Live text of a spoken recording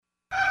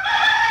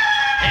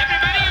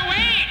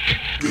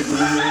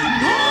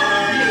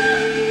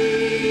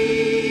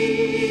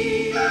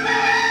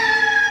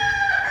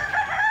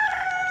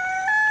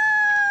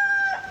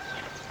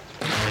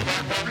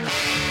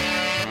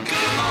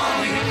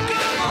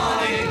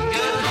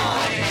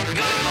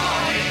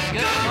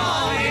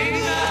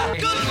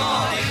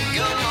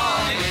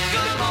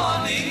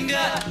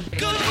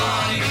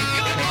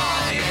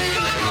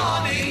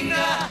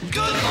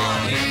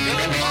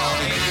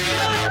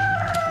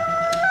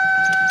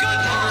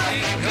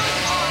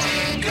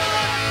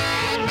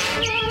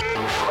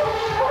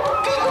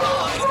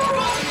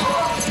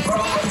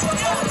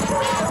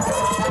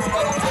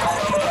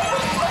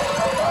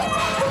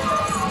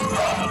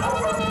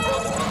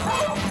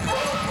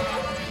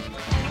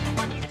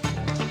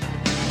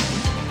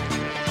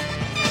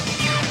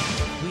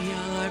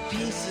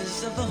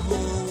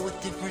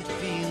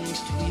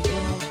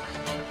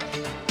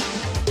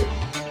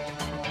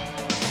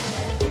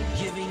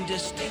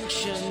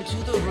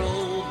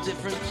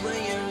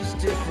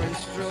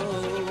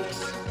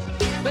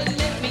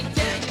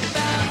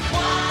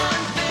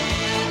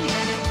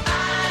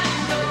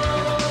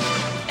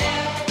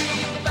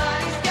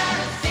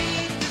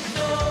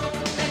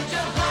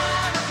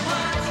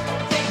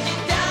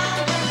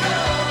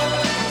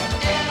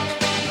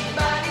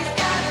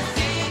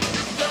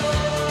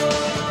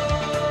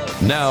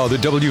Now, the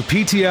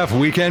WPTF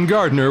Weekend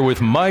Gardener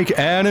with Mike,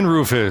 Ann, and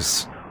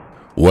Rufus.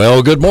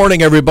 Well, good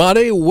morning,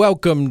 everybody.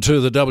 Welcome to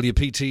the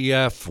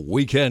WPTF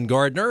Weekend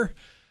Gardener.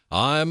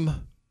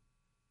 I'm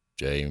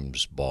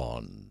James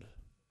Bond.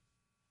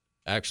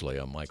 Actually,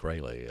 I'm Mike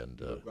Rayleigh, and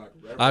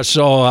I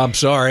saw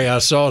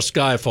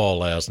Skyfall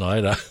last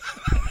night.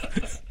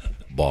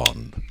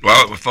 Bond.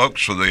 Well,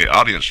 folks, for the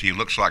audience, he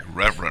looks like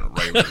Reverend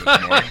Rayleigh this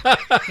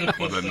morning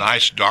with a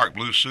nice dark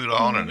blue suit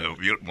on and a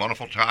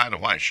wonderful tie and a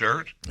white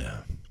shirt.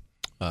 Yeah.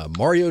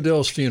 Mario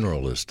Dell's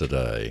funeral is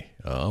today,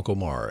 Uncle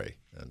Mari,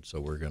 and so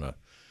we're gonna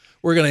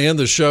end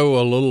the show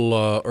a little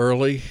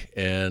early,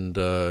 and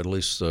at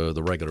least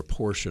the regular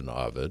portion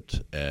of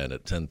it. And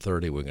at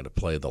 10:30, we're going to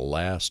play the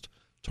last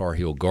Tar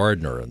Heel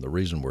Gardener, and the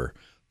reason we're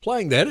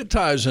playing that, it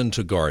ties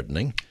into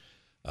gardening.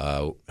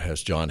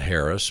 Has John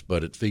Harris,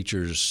 but it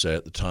features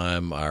at the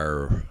time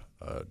our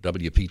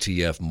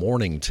WPTF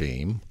morning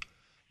team,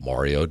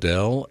 Mario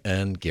Dell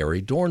and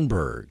Gary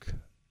Dornberg.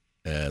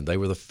 And they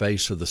were the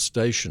face of the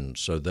station,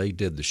 so they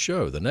did the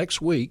show. The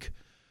next week,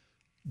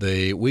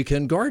 the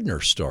Weekend Gardener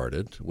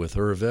started with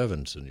Irv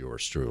Evans and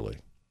yours truly.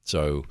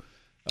 So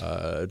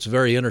it's a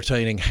very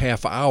entertaining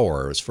half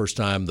hour. It's the first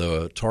time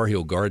the Tar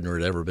Heel Gardener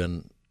had ever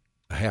been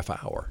a half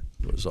hour.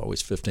 It was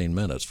always 15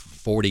 minutes for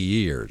 40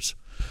 years.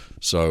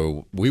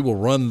 So we will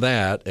run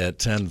that at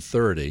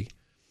 10:30,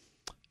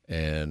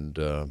 and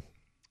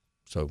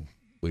so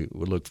we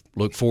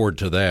look forward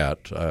to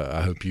that.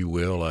 I hope you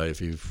will. If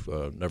you've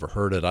never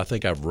heard it, I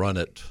think I've run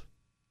it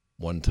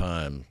one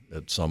time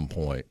at some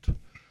point.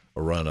 I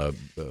run a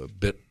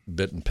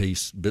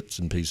bits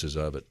and pieces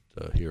of it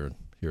here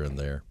and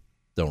there.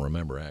 Don't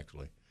remember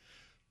actually,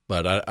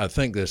 but I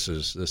think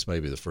this may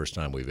be the first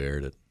time we've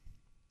aired it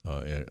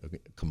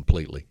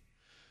completely.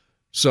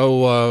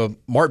 So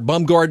Mart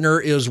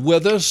Bumgarner is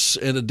with us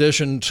in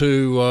addition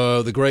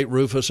to the great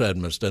Rufus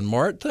Edmiston.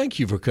 Mart, thank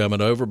you for coming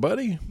over,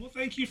 buddy. Well,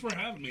 thank you for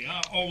having me.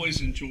 I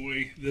always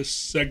enjoy this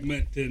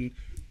segment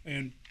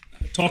and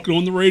talking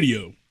on the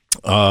radio.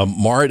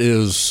 Mart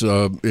is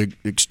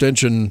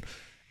extension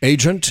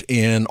agent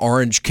in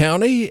Orange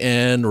County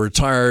and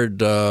retired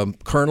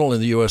colonel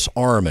in the U.S.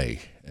 Army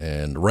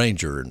and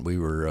Ranger, and we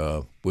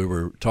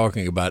were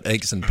talking about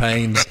aches and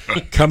pains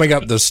coming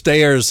up the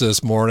stairs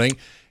this morning.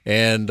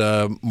 And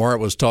Mart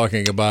was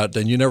talking about,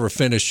 and you never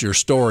finished your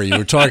story. You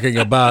were talking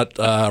about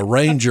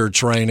Ranger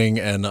training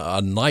and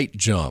a night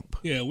jump.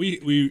 Yeah,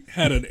 we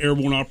had an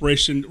airborne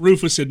operation.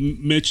 Rufus had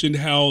mentioned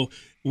how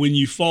when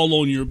you fall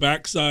on your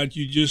backside,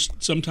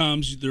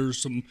 sometimes there's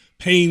some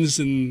pains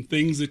and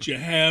things that you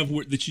have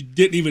that you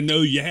didn't even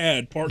know you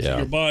had, parts of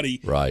your body.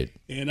 Right.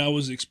 And I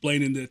was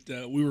explaining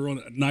that we were on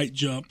a night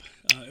jump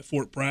at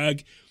Fort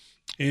Bragg,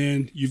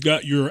 and you've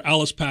got your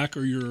Alice pack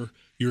or your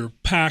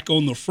pack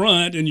on the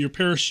front, and your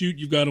parachute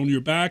you've got on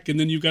your back, and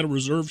then you've got a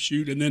reserve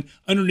chute, and then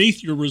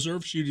underneath your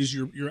reserve chute is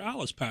your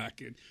Alice pack.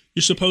 And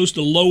you're supposed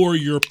to lower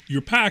your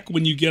pack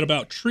when you get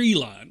about tree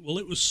line. Well,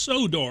 it was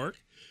so dark,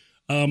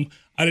 I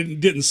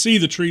didn't see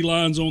the tree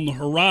lines on the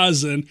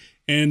horizon,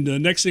 and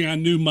next thing I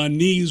knew, my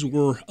knees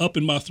were up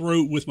in my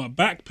throat with my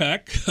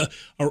backpack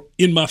or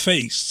in my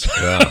face.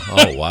 Yeah.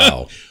 Oh,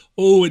 wow.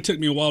 Oh, it took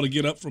me a while to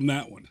get up from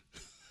that one.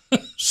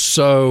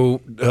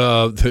 So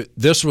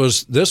this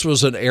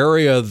was an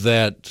area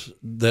that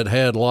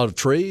had a lot of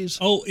trees.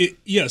 Oh,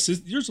 yes.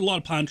 There's a lot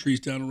of pine trees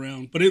down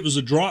around, but it was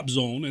a drop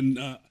zone,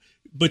 and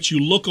but you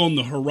look on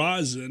the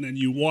horizon and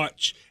you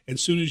watch. And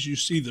as soon as you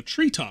see the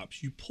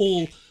treetops, you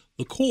pull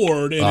the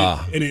cord,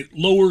 and it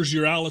lowers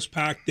your Alice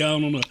pack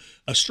down on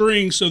a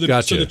string so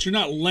that you're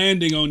not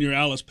landing on your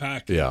Alice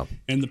pack. Yeah.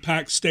 And the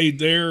pack stayed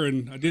there,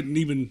 and I didn't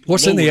even.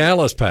 What's in the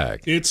Alice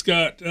pack? It's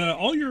got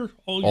all your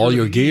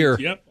gear.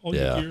 Yep, all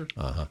your gear.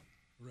 Uh-huh.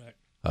 Correct.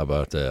 How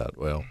about that?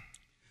 Well,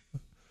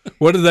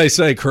 What did they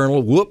say,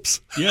 Colonel?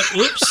 Whoops. Yeah,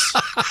 whoops.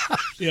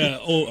 Yeah,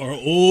 our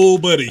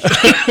old buddy.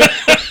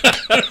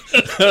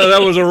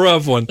 That was a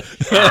rough one.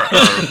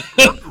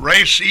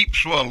 Res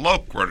ipsa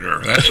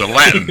loquitur. That's a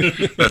Latin.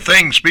 The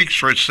thing speaks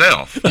for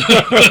itself.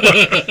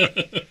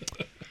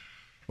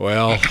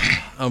 Well,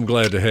 I'm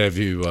glad to have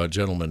you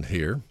gentlemen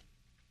here.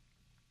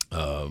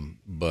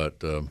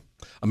 But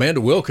Amanda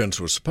Wilkins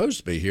was supposed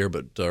to be here,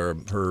 but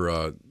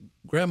her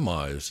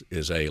grandma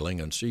is ailing,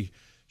 and she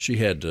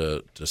had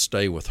to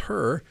stay with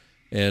her.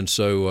 And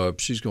so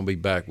she's going to be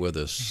back with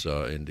us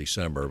in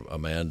December.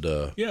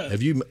 Amanda,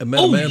 have you met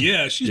Amanda? Oh,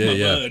 yeah, she's my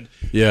bud.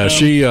 Yeah,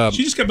 she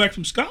just got back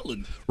from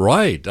Scotland.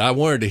 Right. I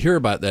wanted to hear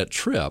about that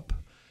trip,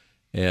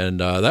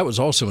 and that was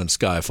also in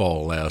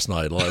Skyfall last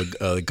night.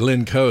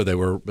 Glen Coe, they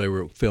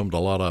were filmed a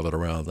lot of it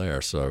around there.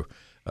 So,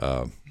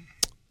 I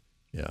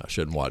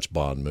shouldn't watch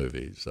Bond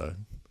movies.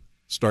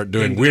 Start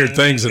doing weird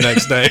things the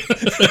next day.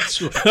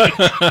 That's right.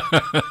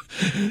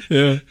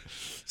 Yeah.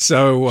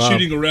 So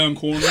shooting around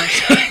corners.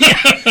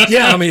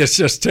 Yeah, I mean, it's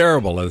just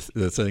terrible,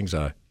 the things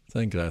I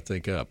think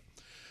up.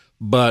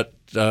 But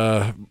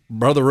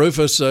Brother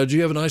Rufus, did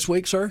you have a nice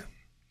week, sir?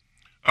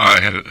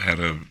 I had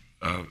a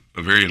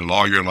very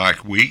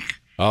lawyer-like week.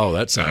 Oh,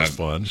 that sounds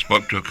fun.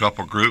 Spoke to a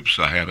couple groups.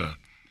 I had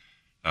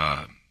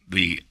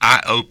the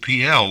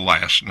IOPL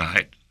last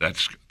night.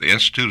 That's the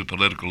Institute of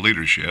Political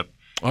Leadership.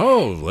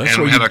 Oh, that's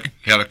and what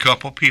had a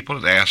couple people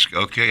that asked.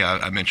 Okay,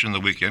 I mentioned the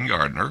Weekend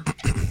Gardener.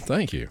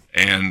 Thank you.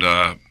 And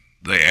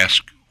they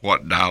asked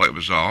what dial it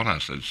was on. I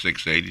said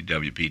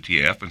 680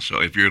 WPTF. And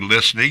so if you're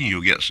listening,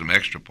 you'll get some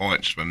extra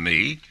points from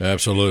me.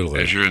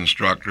 Absolutely. As your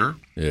instructor.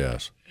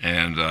 Yes.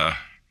 And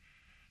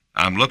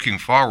I'm looking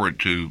forward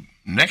to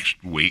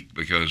next week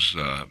because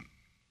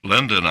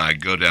Linda and I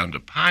go down to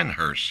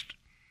Pinehurst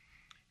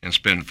and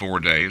spend 4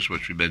 days,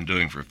 which we've been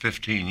doing for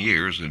 15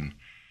 years. And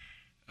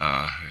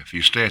if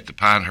you stay at the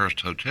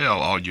Pinehurst Hotel,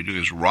 all you do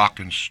is rock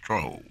and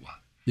stroll.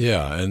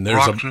 Yeah, and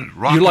there's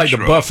you like the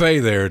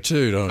buffet there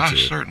too, don't you? I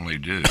certainly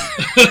do.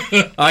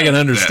 I can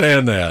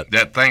understand that.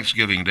 That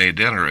Thanksgiving Day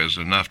dinner is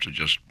enough to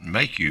just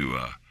make you.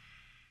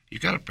 You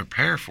got to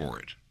prepare for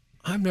it.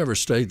 I've never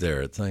stayed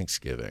there at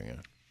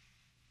Thanksgiving.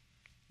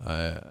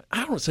 I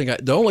don't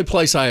think the only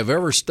place I have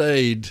ever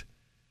stayed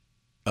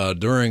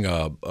during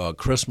a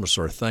Christmas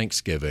or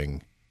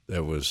Thanksgiving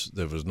that was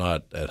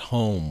not at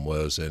home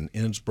was in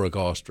Innsbruck,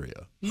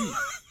 Austria.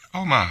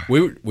 Oh my!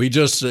 We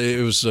just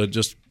it was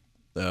just.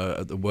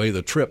 The way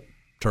the trip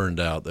turned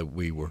out that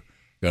we were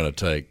going to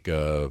take,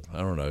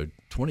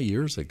 20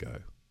 years ago.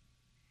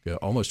 Yeah,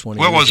 almost 20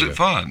 years ago. Well, was it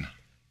fun?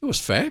 It was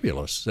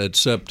fabulous,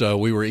 except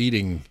we were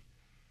eating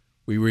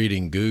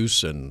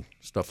goose and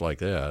stuff like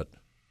that.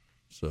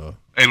 So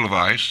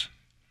Edelweiss.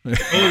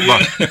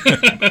 Oh,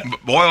 yeah.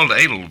 Boiled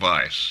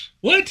Edelweiss.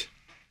 What?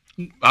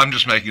 I'm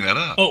just making that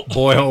up. Oh,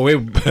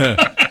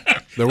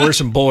 there were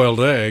some boiled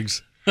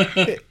eggs.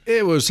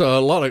 It was a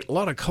lot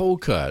of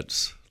cold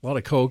cuts. A lot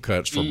of cold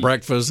cuts for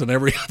breakfast and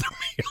every other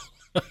meal.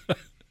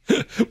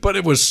 But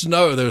it was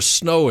snow. There was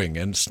snowing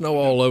and snow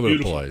all over the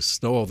place.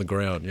 Snow on the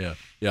ground. Yeah.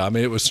 Yeah. I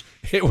mean, it was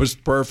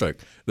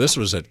perfect. This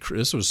was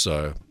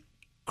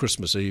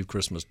Christmas Eve,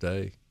 Christmas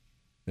Day.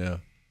 Yeah.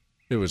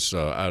 It was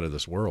out of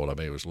this world. I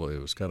mean, it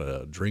was kind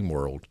of dream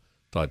world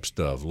type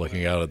stuff,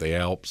 looking out at the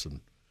Alps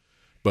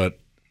but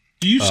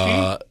do you ski?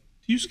 Do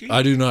you ski?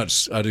 I do not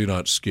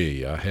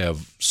ski. I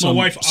have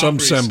wife some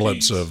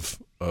semblance skis.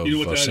 of you know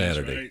what that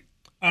sanity. Is, right?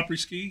 Opry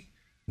ski?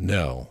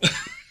 No.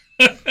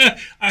 I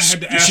had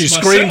to ask She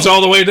myself. screams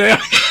all the way down.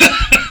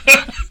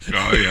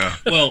 Oh yeah.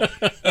 Well,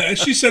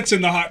 she sits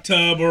in the hot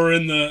tub or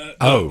in the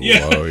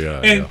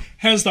and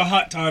has the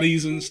hot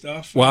toddies and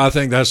stuff. Well, I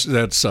think that's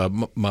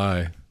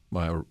my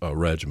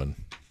regimen.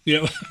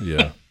 Yeah.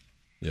 Yeah.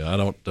 I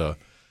don't.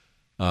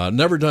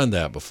 Never done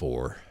that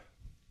before.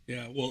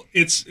 Yeah. Well,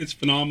 it's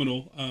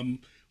phenomenal.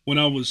 When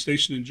I was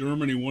stationed in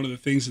Germany, one of the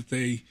things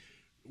that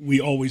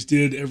we always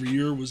did every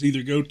year was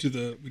either go to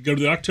the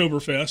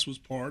Oktoberfest was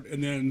part,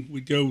 and then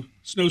we'd go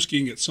snow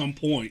skiing at some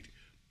point,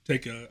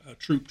 take a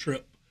troop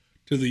trip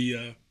to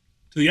the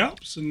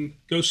Alps and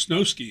go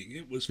snow skiing.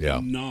 It was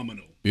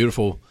phenomenal.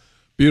 Beautiful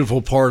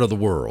part of the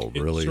world.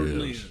 It really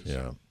certainly is.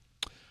 Yeah.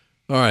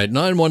 All right,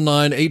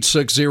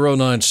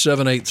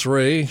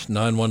 919-860-9783,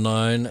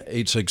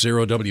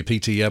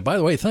 919-860-WPTF. By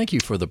the way, thank you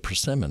for the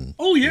persimmon.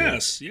 Oh,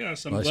 yes.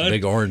 I'm nice glad.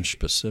 Big orange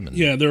persimmon.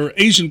 Yeah, they're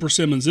Asian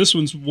persimmons. This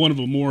one's one of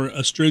the more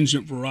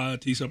astringent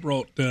varieties. I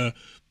brought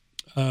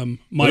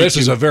Mike. This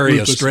is a very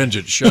Rufus.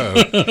 astringent show.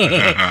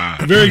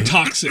 Very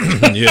toxic.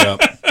 Yeah.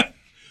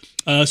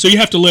 So you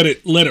have to let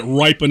it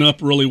ripen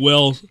up really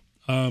well.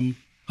 How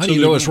do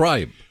you know it's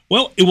ripe?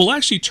 Well, it will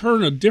actually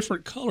turn a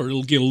different color.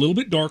 It'll get a little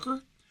bit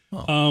darker.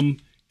 And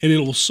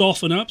it'll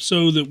soften up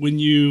so that when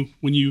you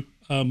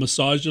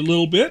massage it a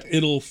little bit,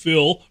 it'll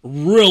feel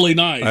really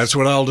nice. That's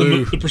what I'll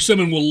do. The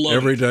persimmon will love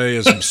every it. day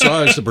is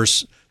massage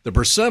the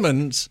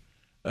persimmons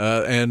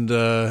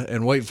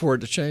and wait for it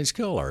to change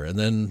color, and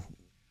then.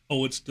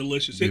 Oh, it's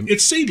delicious.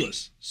 It's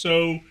seedless,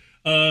 so.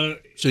 So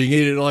you can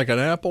eat it like an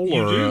apple,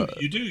 you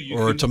do. You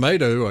or a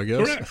tomato, I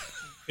guess. Correct.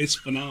 It's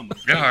phenomenal.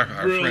 Yeah,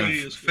 our really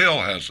friend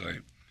Phil has a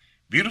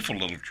beautiful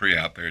little tree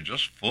out there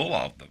just full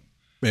of them.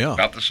 Yeah.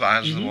 About the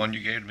size of the one you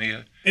gave me.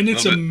 And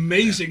it's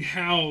amazing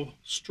how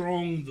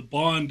strong the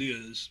bond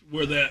is,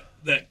 where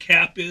that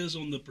cap is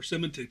on the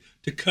persimmon.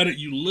 To cut it,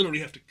 you literally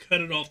have to cut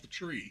it off the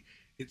tree.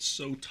 It's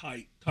so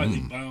tightly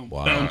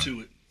bound to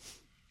it.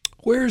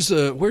 Where's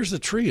the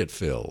tree it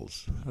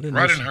fills?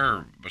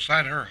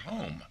 Beside her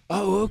home.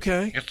 Oh,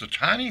 okay. It's a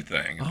tiny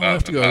thing. I'll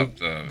have to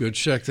go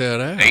check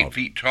that out. 8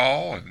 feet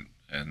tall,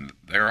 and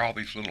there are all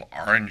these little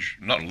orange,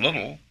 not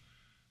little,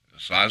 the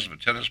size of a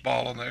tennis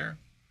ball in there.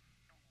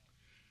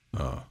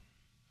 Oh,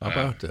 how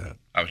about that?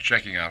 I was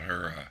checking out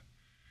her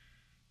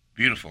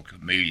beautiful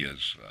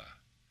camellias.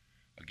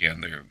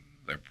 Again,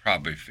 they're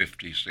probably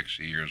 50,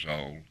 60 years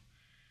old.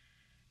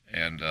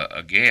 And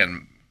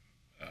again,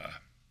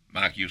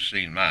 Mike, you've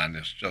seen mine.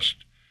 It's just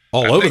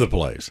all over the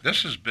place.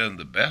 This has been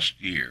the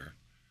best year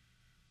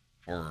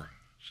for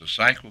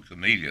Sasanqua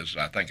camellias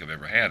I think I've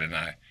ever had, and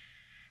I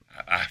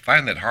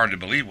find that hard to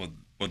believe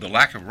with the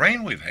lack of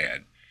rain we've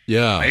had.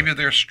 Yeah, maybe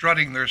they're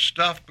strutting their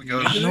stuff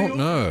because I don't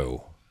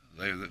know.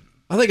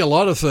 I think a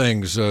lot of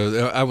things.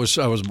 I was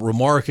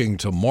remarking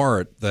to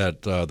Mart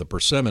that the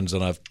persimmons,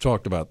 and I've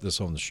talked about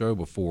this on the show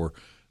before.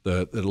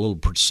 The little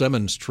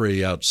persimmons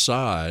tree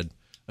outside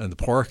in the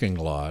parking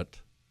lot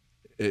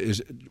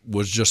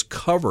was just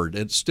covered.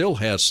 It still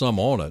has some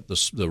on it,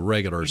 the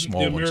regular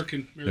small ones,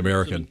 the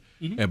American,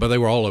 but they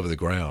were all over the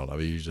ground. I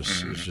mean, it's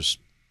just.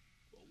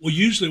 Well,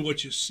 usually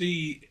what you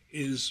see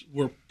is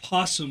where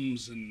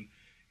possums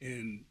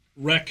and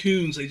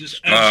raccoons, they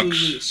just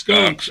absolutely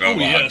skunks. Oh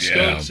yeah,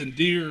 skunks and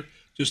deer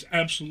just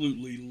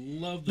absolutely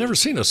love them. Never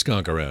seen a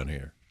skunk around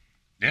here.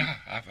 Yeah,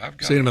 I've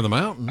got seen them in the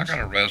mountains. I got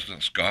a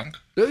resident skunk.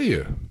 Do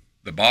you?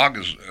 The bog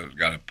has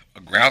got a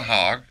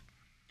groundhog,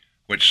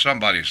 which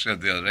somebody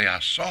said the other day, I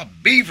saw a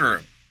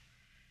beaver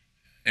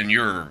in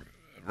your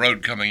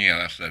road coming in.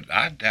 I said,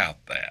 I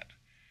doubt that.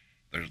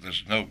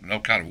 There's no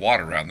kind of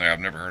water around there. I've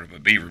never heard of a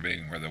beaver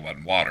being where there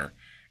wasn't water.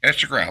 And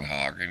it's a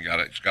groundhog, and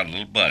it's got a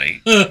little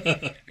buddy.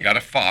 You got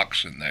a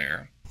fox in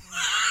there.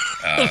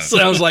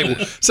 Sounds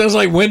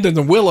like wind in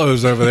the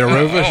willows over there,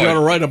 Rufus. You ought to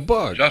write a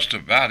book. Just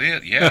about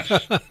it, yes.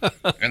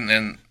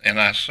 and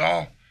I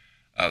saw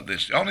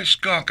this the only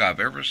skunk I've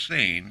ever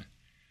seen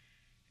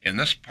in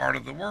this part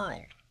of the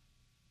world.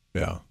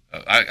 Yeah.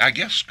 I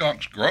guess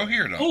skunks grow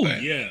here, don't they?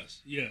 Oh,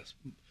 yes.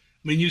 I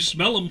mean, you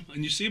smell them,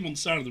 and you see them on the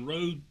side of the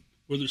road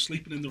where they're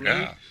sleeping in the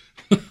road.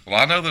 Yeah. Well,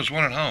 I know there's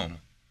one at home.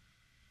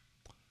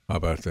 How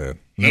about that?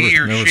 Never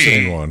she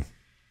seen one.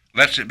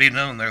 Lets it be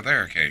known they're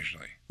there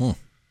occasionally. All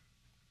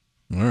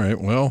right.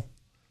 Well,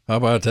 how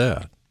about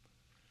that?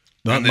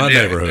 Not my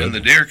neighborhood. And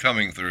the deer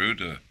coming through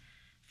to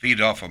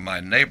feed off of my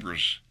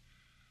neighbor's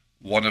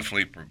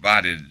wonderfully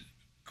provided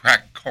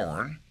cracked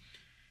corn.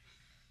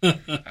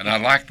 And I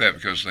like that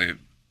because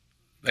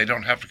they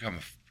don't have to come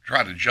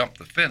try to jump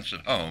the fence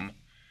at home.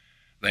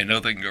 They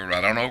know they can go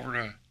right on over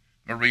to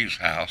Marie's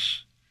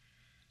house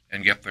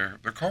and get their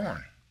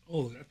corn.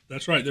 Oh,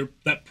 that's right. They're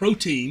that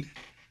protein,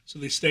 so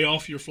they stay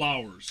off your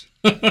flowers.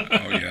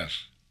 Oh,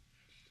 yes.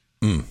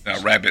 Now,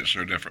 rabbits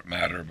are a different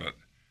matter,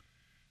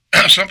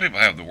 but some people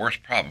have the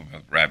worst problem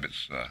with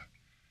rabbits.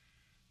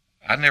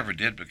 I never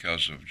did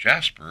because of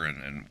Jasper,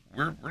 and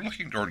we're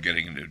looking toward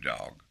getting a new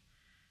dog.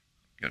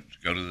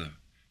 Go to the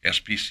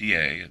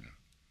SPCA and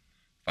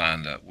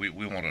find we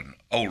want an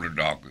older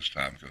dog this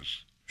time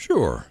because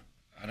sure,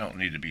 I don't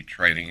need to be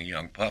training a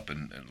young pup,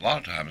 and a lot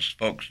of times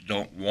folks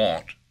don't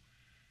want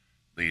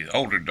the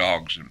older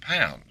dogs in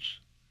pounds.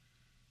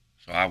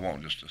 So I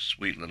want just a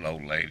sweet little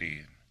old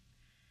lady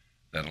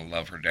that'll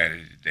love her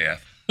daddy to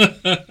death.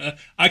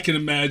 I can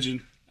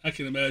imagine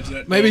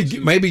that.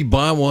 Maybe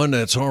buy one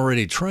that's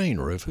already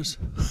trained, Rufus.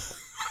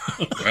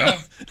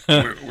 Well,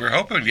 we're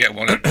hoping to get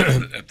one at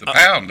the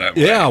pound that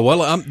way. Yeah,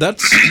 well,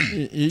 that's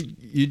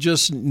you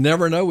just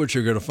never know what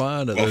you're going to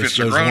find. Well, if it's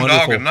a grown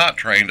dog and not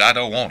trained, I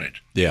don't want it.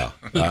 Yeah,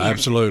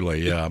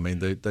 absolutely. Yeah, I mean,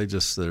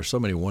 there's so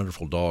many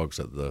wonderful dogs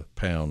at the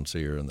pounds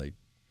here, and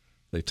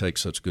they take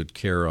such good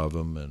care of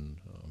them, and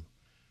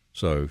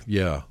so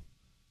yeah,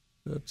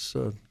 let's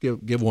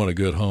give one a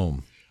good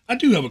home. I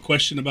do have a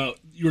question about,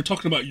 you were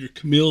talking about your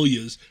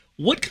camellias.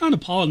 What kind of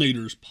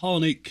pollinators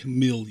pollinate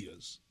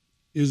camellias?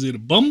 Is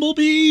it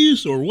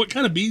bumblebees, or what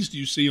kind of bees do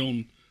you see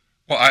on?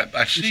 Well,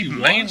 I see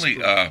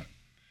mainly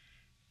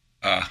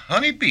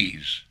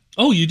honeybees.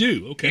 Oh, you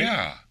do? Okay.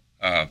 Yeah.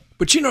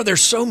 But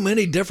there's so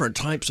many different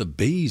types of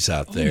bees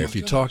out there. If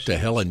you talk to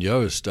Helen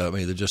Yost, I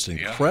mean, they're just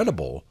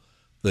incredible.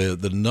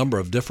 The number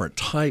of different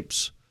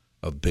types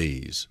of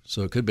bees.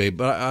 So it could be,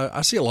 but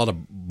I see a lot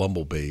of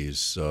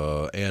bumblebees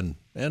and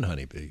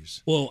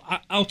honeybees. Well,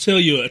 I'll tell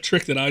you a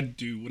trick that I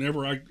do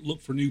whenever I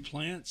look for new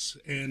plants,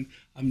 and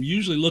I'm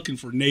usually looking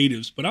for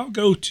natives, but I'll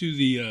go to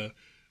the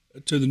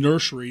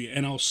nursery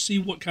and I'll see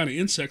what kind of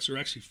insects are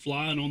actually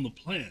flying on the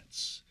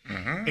plants.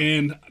 Mm-hmm.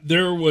 And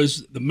there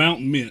was the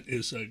mountain mint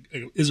is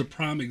a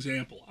prime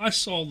example. I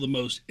saw the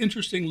most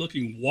interesting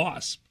looking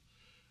wasp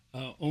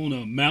on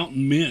a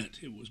mountain mint.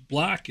 It was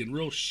black and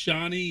real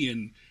shiny,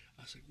 and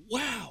I was like,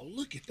 wow,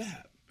 look at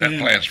that. That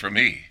plant's for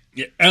me.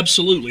 Yeah,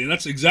 absolutely, and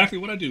that's exactly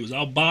what I do. Is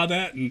I'll buy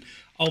that and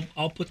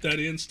I'll put that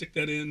in, stick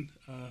that in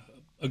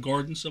a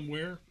garden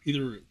somewhere,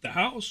 either at the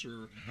house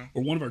or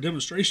one of our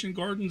demonstration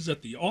gardens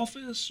at the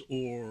office,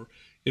 or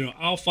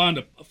I'll find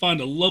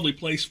a lovely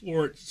place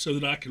for it so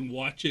that I can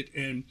watch it.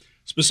 And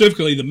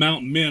specifically the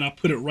mountain mint, I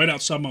put it right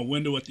outside my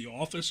window at the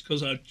office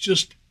because I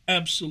just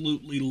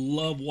absolutely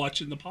love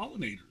watching the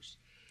pollinators.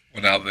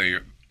 Well, now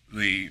the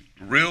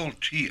real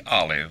tea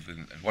olive,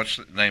 and what's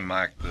the name,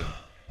 Mike?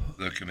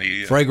 The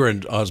camellia?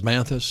 Fragrant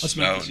osmanthus?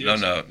 No.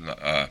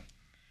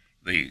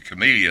 The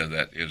camellia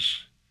that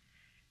is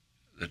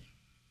the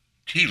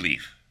tea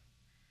leaf.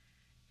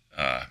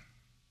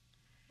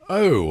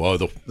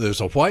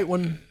 There's a white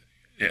one?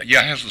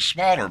 Yeah, it has the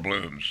smaller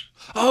blooms.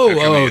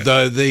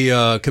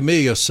 The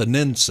Camellia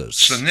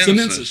sinensis.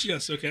 Sinensis,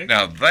 yes, okay.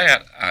 Now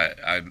that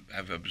I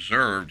have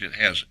observed, it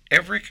has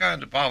every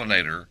kind of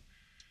pollinator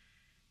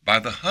by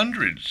the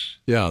hundreds.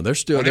 Yeah,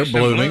 they're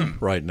blooming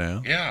right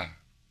now. Yeah,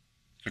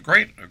 it's a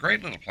great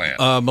little plant.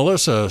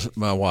 Melissa,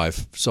 my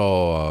wife,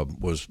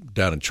 was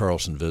down in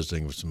Charleston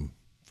visiting with some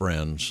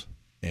friends,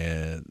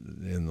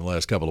 and in the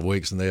last couple of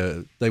weeks,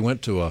 and they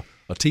went to a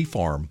tea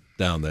farm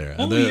down there,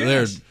 and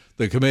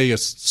the Camellia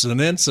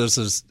sinensis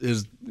is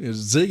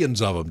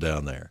zillions of them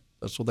down there.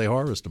 That's what they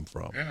harvest them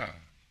from. Yeah.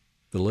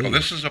 The leaves. Well,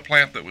 this is a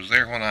plant that was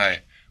there when I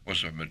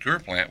was a mature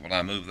plant when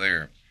I moved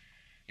there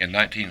in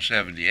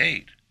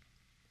 1978,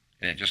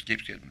 and it just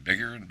keeps getting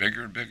bigger and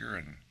bigger and bigger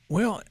and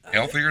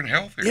healthier and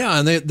healthier. Yeah,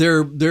 and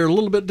they're a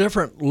little bit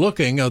different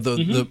looking.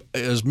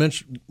 As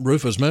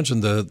Rufus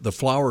mentioned, the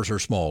flowers are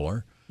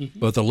smaller,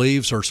 but the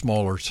leaves are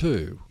smaller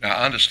too. Now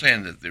I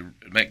understand that they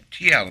make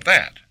tea out of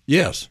that.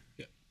 Yes.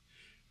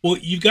 Well,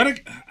 you've got to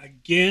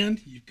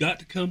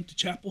come to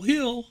Chapel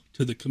Hill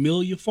to the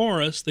Camellia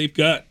Forest. They've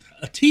got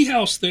a tea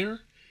house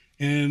there,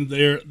 and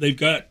they've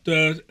got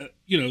the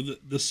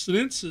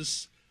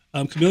sinensis,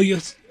 Camellia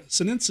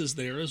sinensis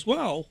there as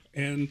well.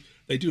 And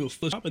they do a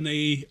flip shop, and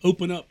they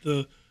open up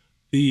the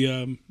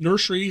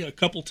nursery a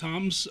couple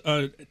times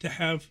to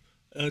have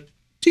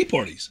tea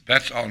parties.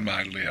 That's on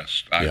my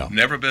list. I've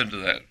never been to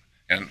that,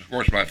 and of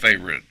course my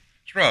favorite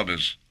shrub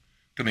is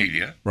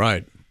camellia.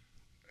 Right.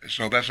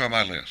 So that's on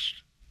my list.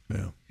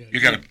 Yeah. You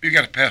got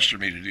to pester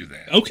me to do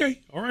that. Okay,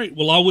 all right.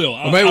 Well, I will.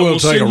 Maybe we'll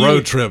take a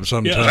road trip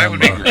sometime. Yeah, that would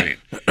be great.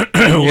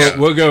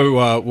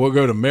 We'll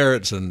go to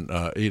Merritt's and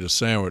eat a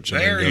sandwich.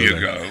 There you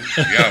go.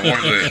 Yeah, one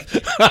of the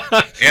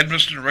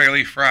Edmiston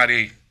Raleigh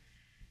Friday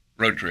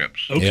road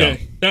trips.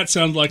 Okay, that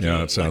sounds like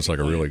that sounds like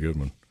a really good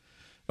one.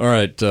 All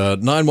right,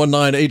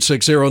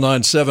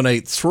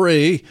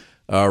 919-860-9783.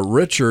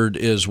 Richard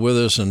is with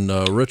us, and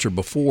Richard,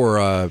 before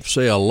I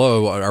say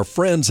hello, our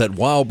friends at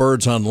Wild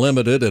Birds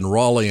Unlimited in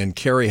Raleigh and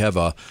Cary have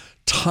a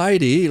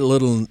tidy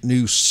little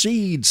new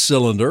seed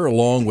cylinder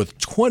along with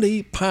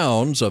 20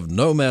 pounds of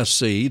no-mess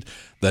seed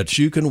that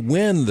you can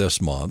win this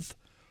month.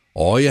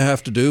 All you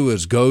have to do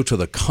is go to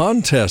the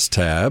contest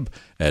tab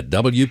at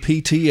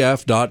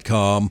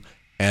WPTF.com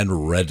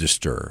and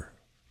register,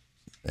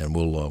 and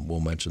we'll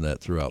mention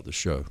that throughout the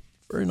show.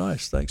 Very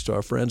nice. Thanks to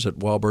our friends at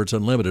Wild Birds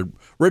Unlimited.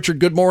 Richard,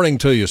 good morning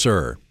to you,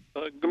 sir.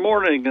 Good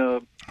morning.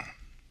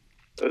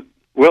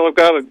 Well, I've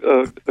got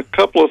a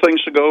couple of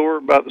things to go over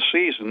about the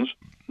seasons.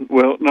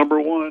 Well, number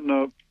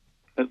one,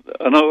 I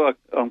know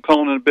I'm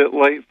calling it a bit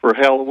late for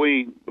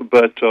Halloween,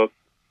 but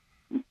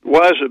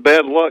why is it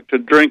bad luck to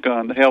drink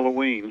on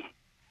Halloween?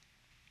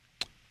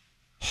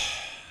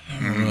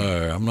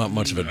 I'm not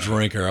much of a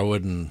drinker. I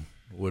wouldn't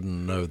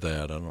know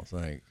that, I don't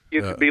think.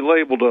 You could be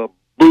labeled a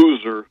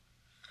boozer.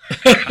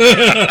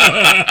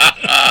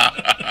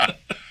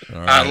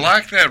 I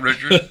like that,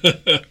 Richard.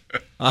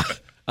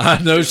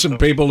 I know some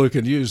people who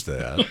can use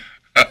that.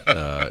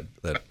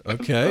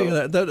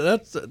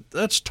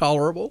 That's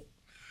tolerable.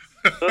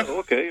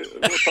 Okay,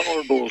 well,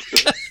 tolerable is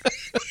good.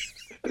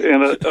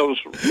 And I was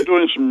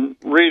doing some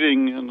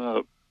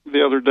reading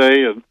the other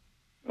day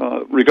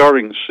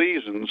regarding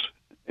seasons,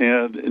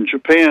 and in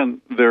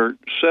Japan there are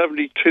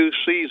 72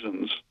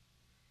 seasons.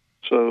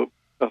 So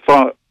I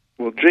thought,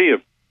 well, gee,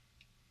 if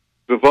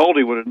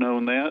Vivaldi would have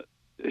known that,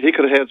 he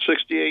could have had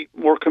 68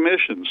 more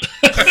commissions.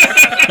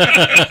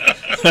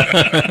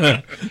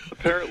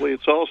 Apparently,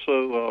 it's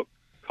also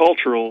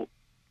cultural.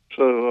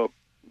 So,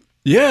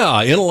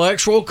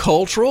 intellectual,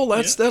 cultural.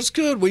 That's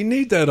good. We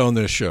need that on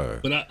this show.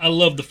 But I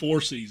love the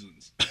Four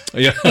Seasons.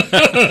 Yeah,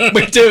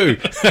 we do.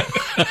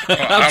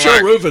 I'm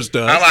sure Rufus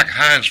does. I like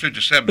Heinz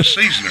 57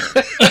 Seasoner.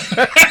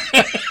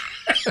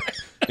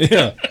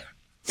 Yeah.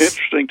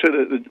 Interesting,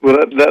 too,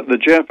 that the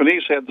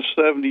Japanese had the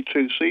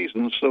 72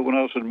 seasons. So when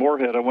I was in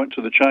Moorhead, I went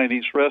to the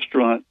Chinese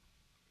restaurant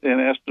and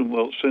asked them,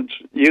 well, since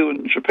you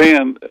and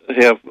Japan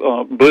have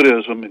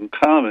Buddhism in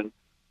common,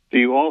 do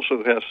you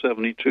also have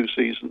 72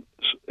 seasons?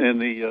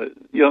 And the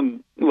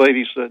young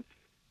lady said,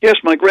 yes,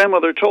 my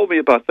grandmother told me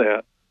about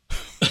that.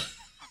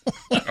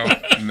 Oh,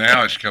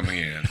 now it's coming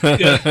in.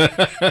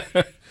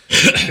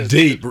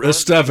 Deep.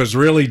 This stuff is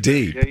really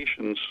deep.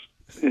 In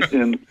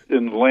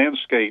the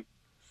landscape.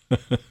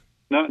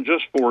 Not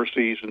just four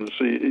seasons.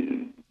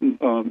 It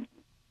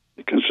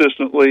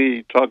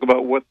consistently talk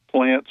about what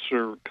plants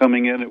are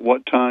coming in at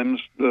what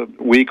times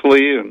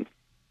weekly. And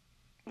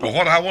well,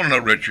 what I want to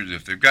know, Richard,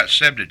 if they've got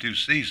 72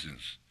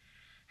 seasons,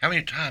 how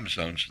many time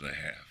zones do they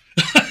have?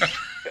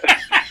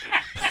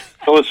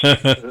 Well,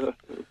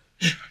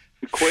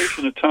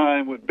 equation of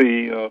time would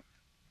be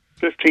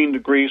 15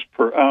 degrees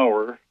per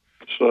hour,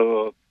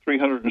 so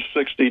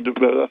 360,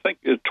 I think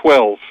it's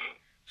 12.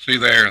 See,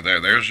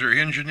 there's your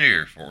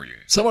engineer for you.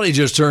 Somebody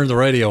just turned the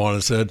radio on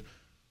and said,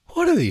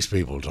 "What are these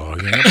people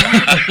talking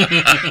about?"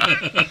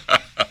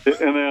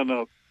 And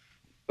then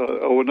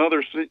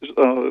another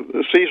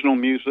seasonal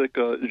music,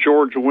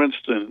 George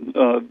Winston.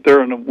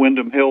 They're in a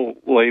Wyndham Hill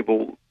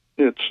label.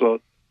 It's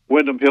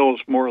Wyndham Hill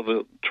is more of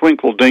the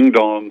Twinkle Ding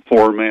Dong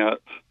format.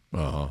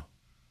 Uh-huh.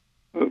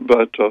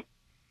 But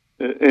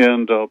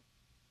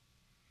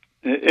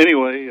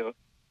anyway,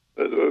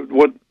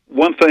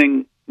 one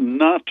thing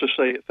not to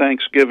say at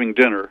Thanksgiving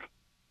dinner.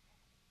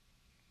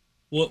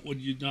 What would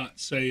you not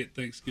say at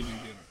Thanksgiving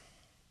dinner?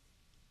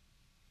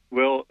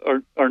 Well,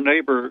 our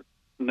neighbor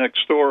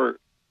next door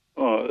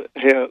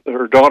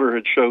her daughter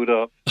had shown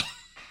up,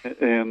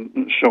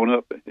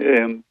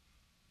 and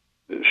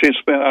she'd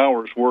spent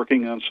hours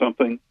working on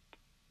something,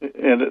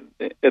 and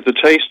at the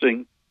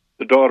tasting,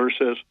 the daughter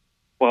says,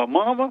 "Well,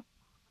 Mama,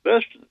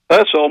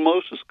 that's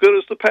almost as good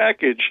as the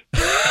package."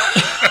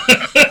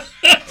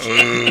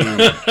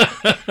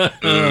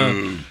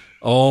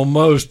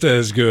 Almost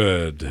as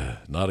good.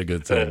 Not a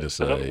good thing to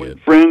say.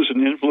 Friends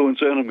and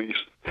influence enemies.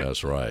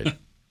 That's right.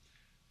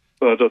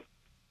 But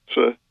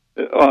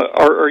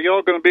are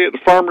y'all going to be at the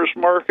farmers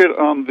market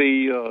on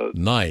the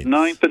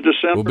 9th of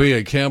December? We'll be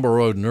at Campbell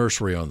Road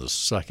Nursery on the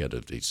 2nd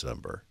of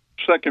December.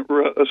 Second,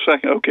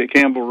 okay,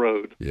 Campbell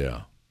Road.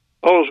 Yeah.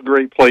 Oh, it's a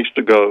great place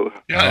to go.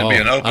 Yeah, it'll be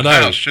an open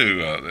house too.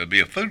 There'll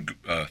be a food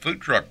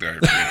truck there,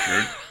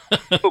 Richard.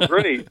 Oh,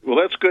 great. Well,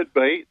 that's good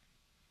bait.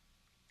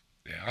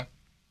 Yeah.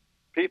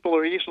 People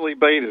are easily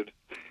baited.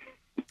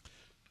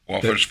 Well,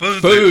 if there's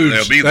food, Foods,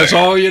 they'll be there. that's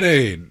all you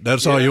need.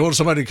 That's all. You want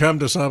somebody to come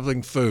to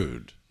something,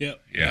 food.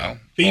 Yep. Yeah.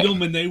 Feed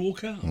them and they will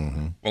come.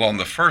 Mm-hmm. Well, on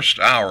the first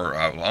hour,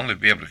 I will only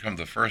be able to come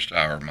to the first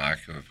hour,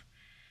 Mike, of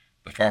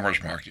the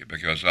farmers market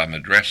because I'm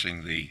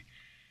addressing the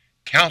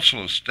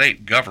Council of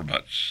State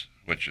Governments,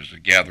 which is a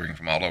gathering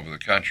from all over the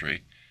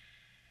country,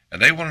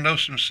 and they want to know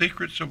some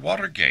secrets of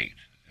Watergate.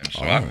 And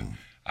so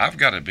I've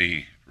got to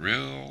be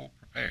real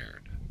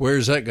prepared.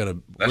 Where's that going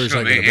to? That's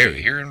going to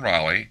be here in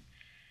Raleigh,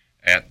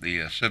 at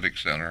the Civic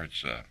Center.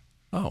 It's a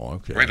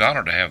great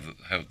honor to have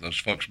those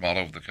folks from all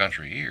over the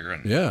country here.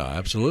 And, yeah,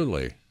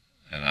 absolutely.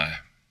 And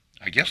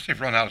I guess they've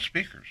run out of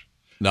speakers.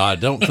 No, I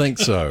don't think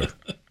so.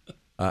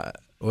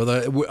 Well,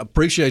 I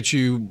appreciate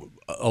you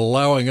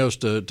allowing us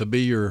to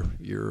be your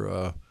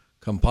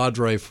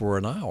compadre for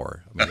an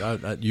hour.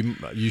 I mean,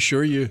 you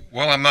sure you?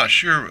 Well, I'm not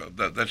sure.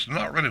 That's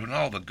not really when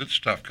all the good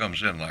stuff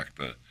comes in, like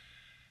the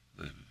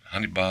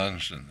honey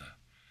buns and the.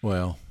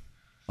 Well,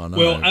 I know.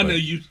 Well, I know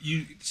you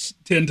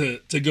tend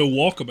to go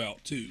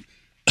walkabout too.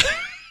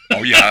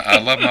 Oh yeah, I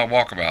love my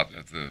walkabout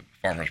at the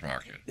farmers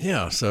market.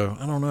 Yeah, so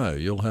I don't know.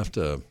 You'll have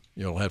to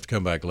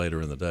come back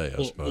later in the day,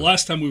 I suppose.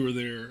 Last time we were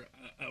there,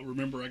 I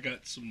remember I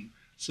got some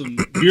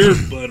beard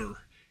butter,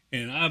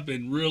 and I've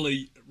been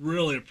really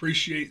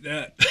appreciate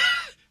that.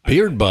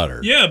 Beard butter.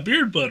 Yeah,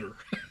 beard butter.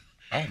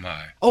 Oh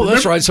my! Oh,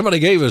 that's right. Somebody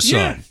gave us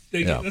some.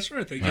 Yeah, that's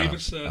right. They gave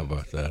us how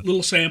about that?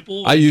 Little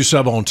sample. I used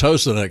some on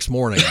toast the next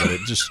morning, but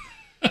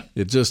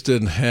it just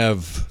didn't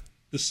have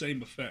the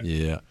same effect.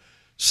 Yeah.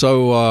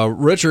 So,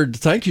 Richard,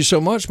 thank you so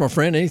much, my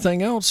friend.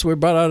 Anything else? We're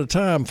about out of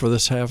time for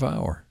this half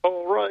hour.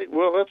 All right.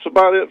 Well, that's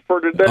about it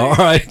for today. All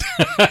right.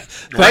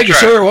 Thank you,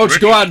 sir. Why don't you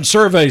go out and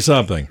survey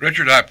something?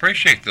 Richard, I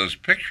appreciate those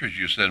pictures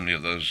you send me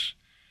of those.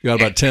 You got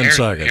about 10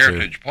 seconds.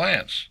 Heritage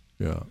plants.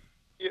 Yeah.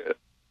 Yeah.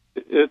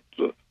 It's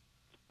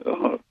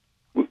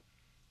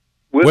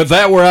with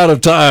that, we're out of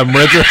time,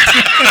 Richard.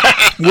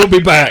 We'll be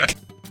back.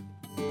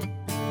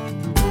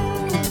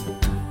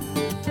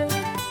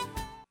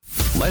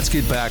 Let's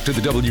get back to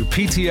the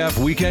WPTF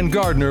Weekend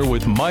Gardener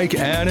with Mike,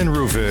 Ann, and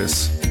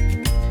Rufus.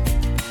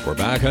 We're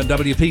back on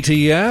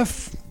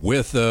WPTF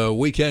with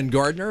Weekend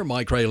Gardener.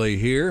 Mike Rayleigh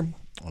here,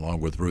 along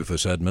with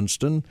Rufus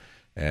Edmonston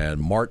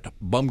and Mart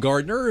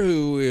Bumgarner,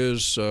 who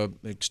is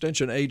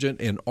extension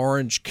agent in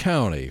Orange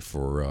County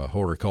for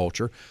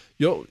horticulture.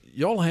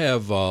 Y'all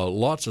have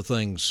lots of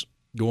things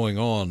going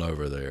on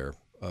over there,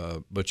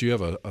 but you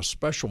have a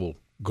special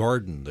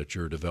garden that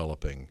you're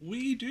developing.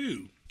 We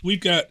do.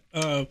 We've got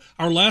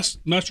our last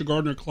Master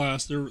Gardener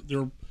class,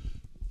 their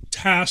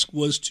task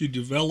was to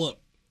develop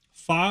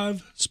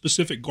 5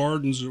 specific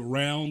gardens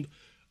around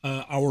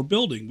our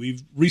building.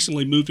 We've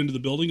recently moved into the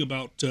building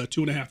about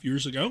 2.5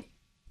 years ago,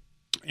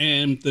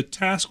 and the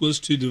task was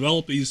to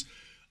develop these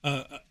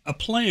a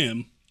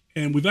plan,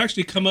 and we've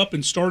actually come up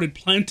and started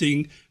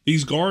planting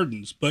these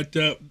gardens. But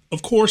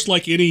of course,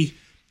 like any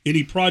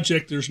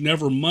project, there's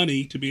never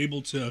money to be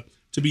able to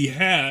be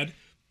had.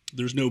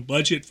 There's no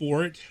budget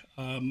for it,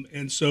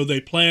 and so they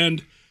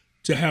planned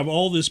to have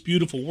all this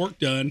beautiful work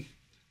done,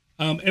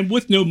 and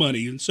with no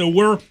money. And so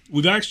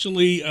we've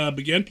actually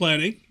began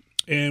planning,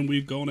 and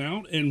we've gone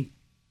out and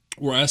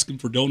we're asking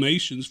for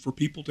donations for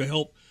people to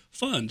help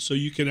fund. So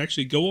you can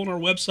actually go on our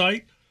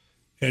website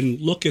and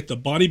look at the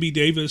Bonnie B.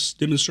 Davis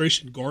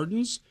demonstration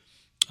gardens.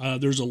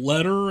 There's a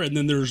letter, and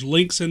then there's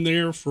links in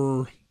there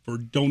for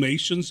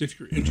donations if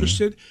you're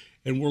interested.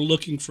 And we're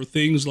looking for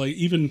things like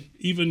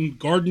even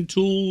garden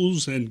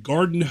tools and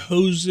garden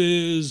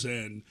hoses,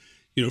 and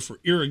for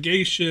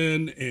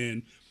irrigation.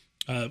 And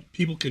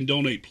people can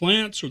donate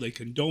plants, or they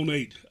can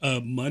donate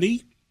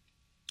money.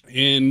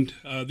 And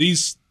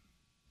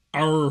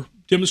our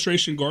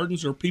demonstration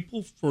gardens are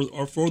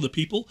for the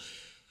people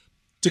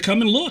to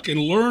come and look and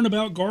learn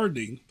about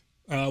gardening.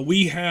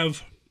 We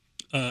have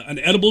an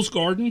edibles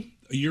garden,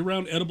 a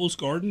year-round edibles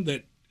garden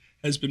that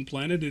has been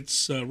planted.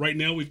 It's right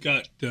now we've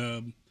got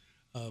I'm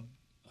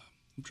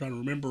trying to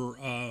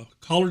remember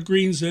collard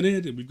greens in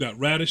it, and we've got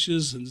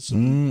radishes and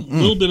some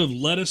little bit of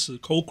lettuce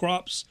and cold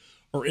crops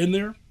are in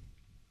there,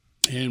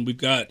 and we've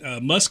got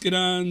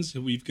muscadines,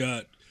 and we've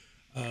got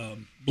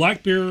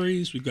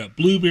blackberries, we've got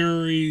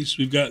blueberries,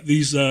 we've got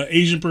these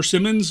Asian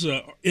persimmons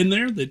in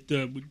there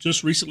that we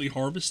just recently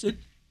harvested.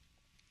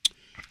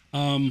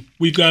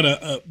 We've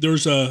got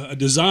there's a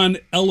design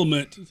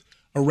element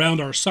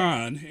around our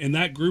sign, and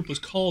that group was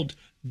called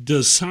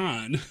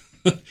Design,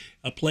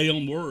 a play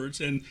on words.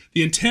 And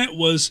the intent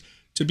was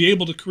to be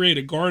able to create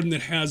a garden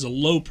that has a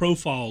low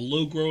profile,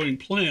 low growing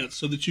plants,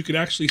 so that you could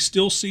actually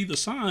still see the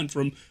sign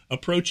from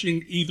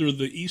approaching either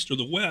the east or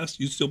the west.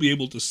 You'd still be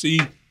able to see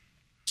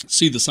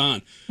the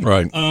sign.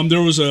 Right.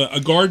 There was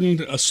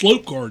a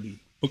slope garden,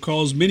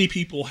 because many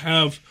people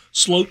have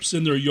slopes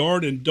in their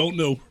yard and don't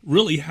know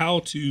really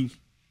how to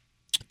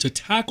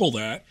tackle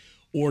that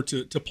or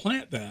to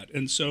plant that.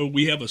 And so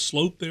we have a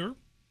slope there.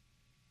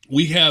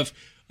 We have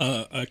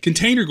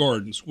container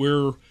gardens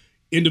where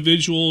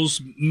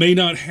individuals may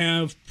not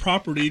have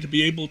property to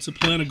be able to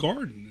plant a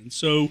garden. And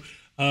so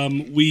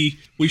we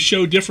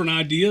show different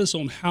ideas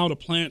on how to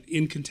plant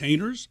in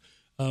containers,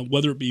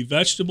 whether it be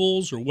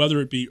vegetables or whether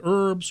it be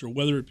herbs or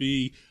whether it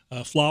be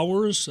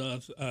flowers.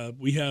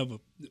 We have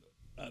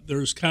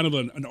there's kind of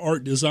an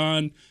art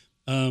design,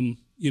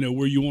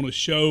 where you want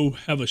to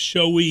have a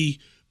showy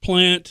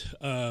plant,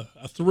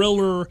 a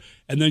thriller,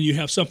 and then you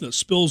have something that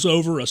spills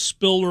over, a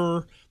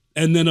spiller,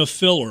 and then a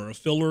filler. A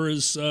filler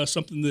is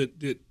something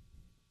that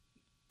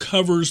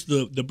covers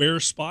the bare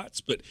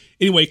spots. But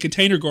anyway,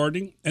 container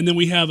gardening. And then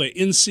we have a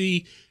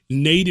NC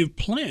native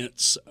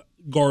plants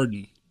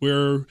garden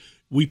where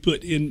we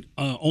put in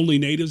only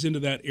natives into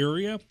that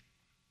area.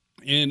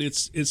 And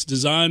it's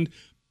designed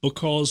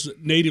because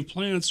native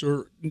plants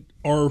are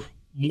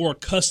more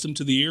accustomed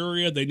to the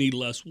area. They need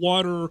less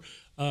water,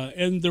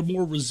 and they're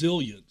more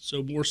resilient,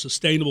 so more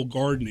sustainable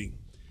gardening.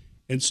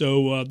 And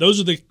so those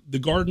are the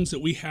gardens that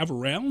we have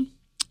around,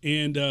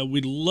 and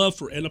we'd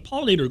love and a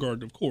pollinator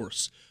garden, of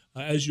course.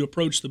 As you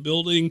approach the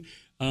building,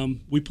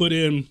 we put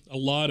in a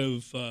lot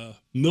of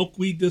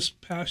milkweed this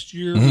past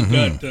year. Mm-hmm.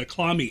 We've got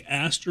climbing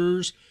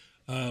asters.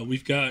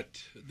 We've got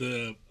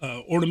the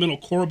ornamental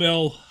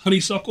corbel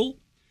honeysuckle,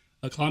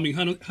 climbing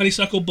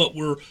honeysuckle, but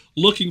we're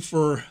looking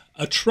for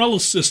a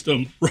trellis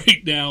system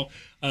right now.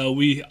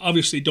 We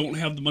obviously don't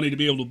have the money to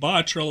be able to buy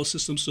a trellis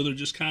system, so they're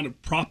just kind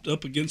of propped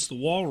up against the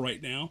wall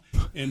right now.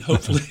 And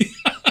hopefully,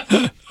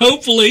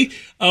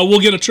 we'll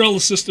get a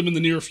trellis system in the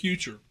near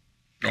future.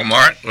 Well,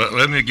 Mart,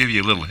 let me give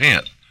you a little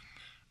hint.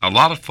 A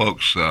lot of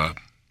folks are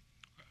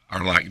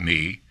like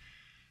me.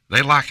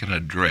 They like an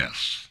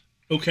address.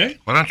 Okay.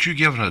 Why don't you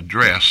give an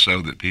address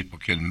so that people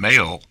can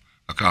mail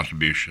a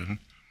contribution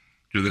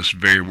to this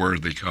very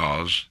worthy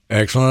cause?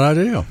 Excellent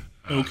idea.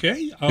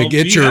 Okay.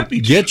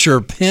 Get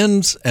your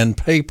pens and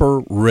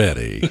paper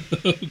ready.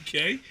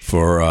 Okay.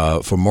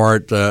 For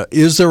Mart.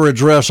 Is there an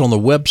address on the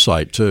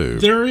website too?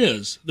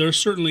 There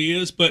certainly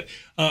is. But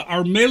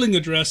our mailing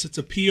address, it's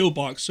a P.O.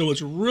 box, so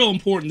it's real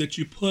important that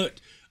you put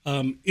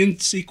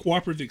NC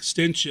Cooperative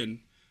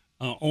Extension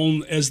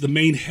on as the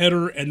main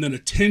header, and then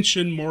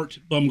attention Mart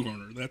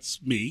Bumgarner.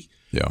 That's me.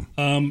 Yeah.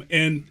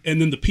 And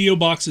then the P.O.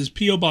 box is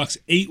P.O. Box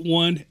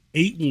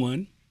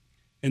 8181,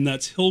 and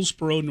that's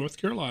Hillsboro, North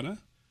Carolina,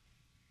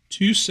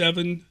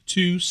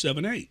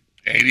 27278.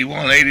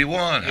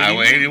 8181,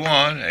 Highway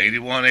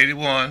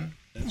 81.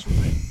 That's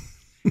right.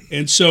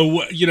 And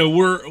so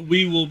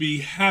we will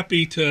be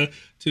happy to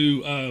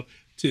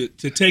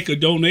take a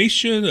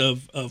donation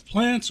of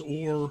plants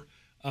or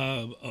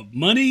of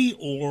money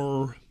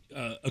or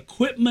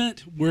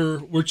equipment.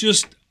 We're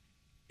just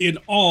in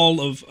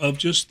awe of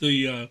just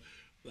the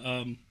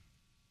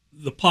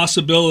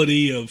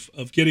possibility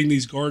of getting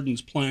these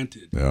gardens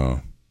planted.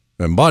 Yeah.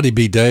 And Bonnie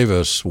B.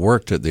 Davis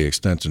worked at the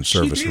Extension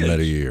Service for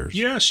many years.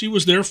 Yeah, she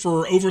was there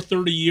for over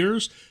 30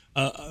 years.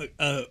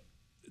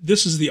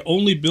 This is the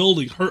only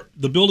building.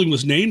 The building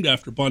was named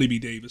after Bonnie B.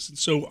 Davis, and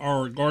so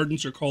our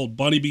gardens are called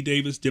Bonnie B.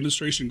 Davis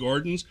Demonstration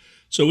Gardens.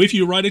 So if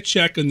you write a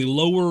check in the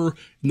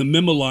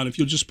memo line, if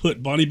you'll just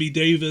put Bonnie B.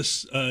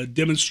 Davis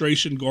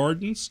Demonstration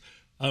Gardens,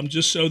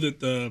 just so that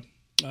the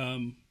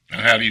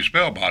how do you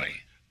spell Bonnie?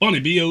 Bonnie,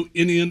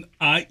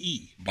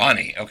 Bonnie.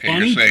 Bonnie. Okay,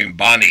 Bonnie? You're saying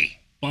Bonnie.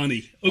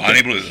 Bonnie. Okay.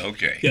 Bonnie Blue.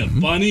 Okay. Yeah,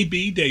 Bonnie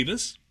B.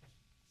 Davis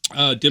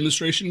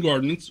demonstration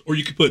gardens, or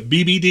you could put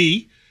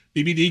BBD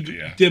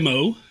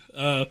demo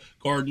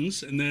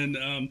gardens, and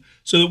then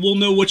so that we'll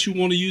know what you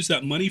want to use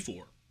that money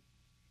for.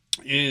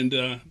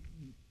 And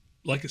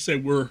like I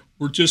said,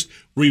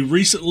 we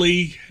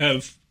recently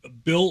have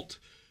built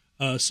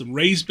some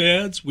raised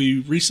beds. We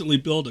recently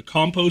built a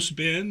compost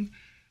bin,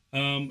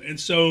 and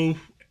so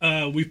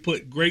we've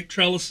put grape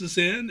trellises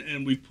in,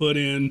 and we've put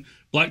in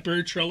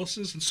blackberry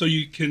trellises, and so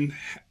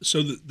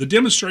the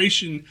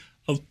demonstration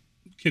of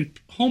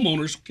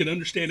homeowners can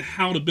understand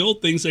how to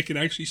build things. They can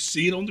actually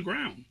see it on the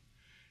ground,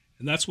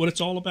 and that's what it's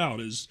all about,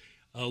 is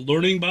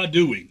learning by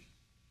doing.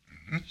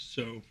 Mm-hmm.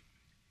 So,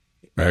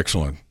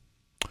 excellent.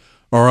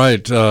 All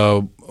right,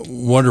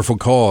 wonderful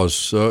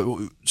cause.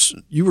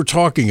 You were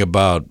talking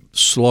about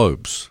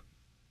slopes,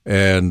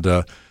 and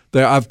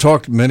I've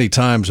talked many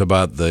times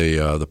about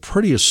the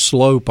prettiest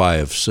slope I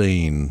have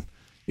seen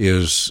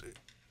is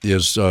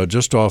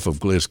just off of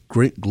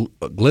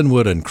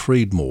Glenwood and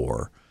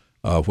Creedmoor,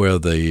 where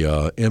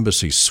the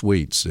Embassy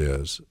Suites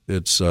is.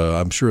 It's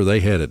I'm sure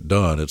they had it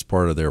done. It's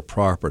part of their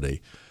property,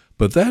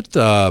 but that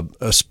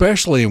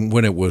especially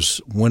when it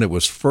was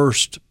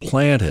first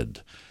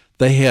planted.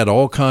 They had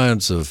all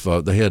kinds of.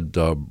 They had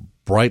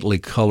brightly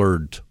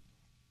colored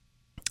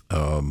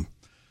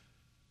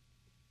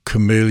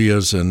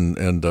camellias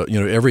and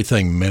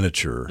everything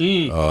miniature,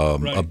 right.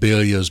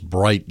 Abelias,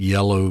 bright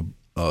yellow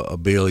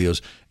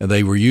abelias, and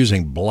they were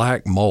using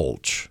black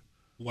mulch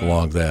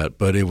along that.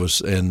 But it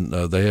was, and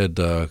they had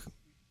 3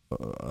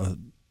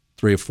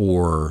 or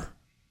 4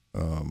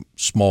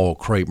 small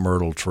crepe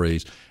myrtle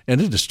trees, and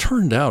it has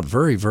turned out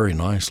very, very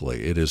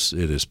nicely. It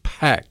is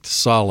packed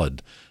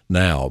solid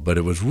now, but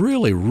it was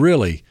really,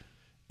 really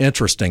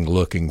interesting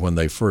looking when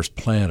they first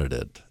planted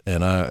it,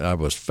 and I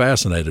was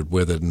fascinated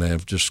with it, and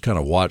I've just kind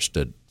of watched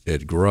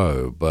it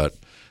grow. But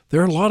there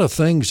are a lot of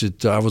things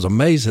that I was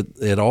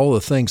amazed at all the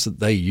things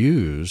that they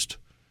used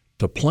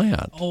to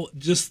plant. Oh,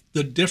 just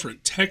the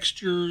different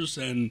textures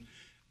and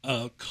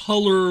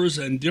colors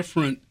and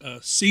different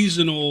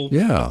seasonal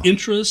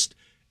interest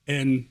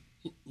and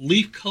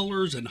leaf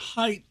colors and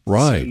heights.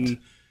 Right. And,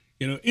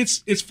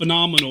 it's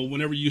phenomenal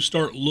whenever you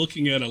start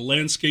looking at a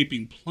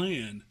landscaping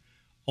plan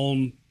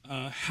on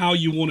how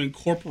you want to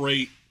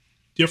incorporate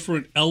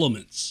different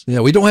elements.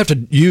 Yeah, we don't have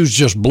to use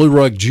just blue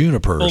rug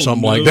juniper or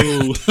something like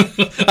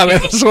that. I mean,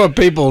 that's what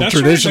people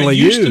traditionally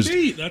use.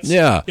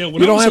 Yeah, when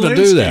you don't have to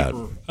do that.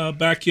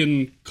 Back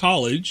in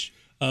college,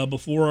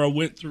 before I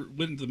went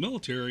into the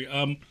military,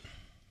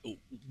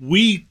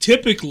 we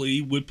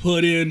typically would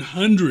put in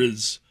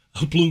hundreds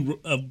of blue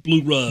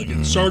rug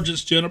and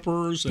sergeant's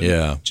junipers, and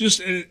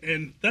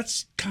and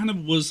that's kind of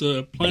was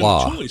a plan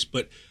of choice.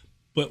 But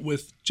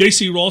with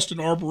J.C. Ralston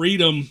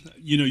Arboretum,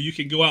 you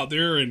can go out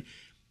there and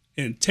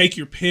take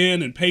your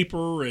pen and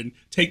paper and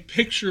take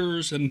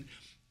pictures and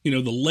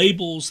the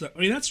labels.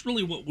 That's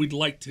really what we'd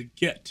like to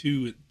get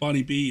to at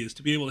Bonnie B, is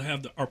to be able to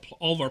have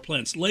all of our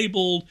plants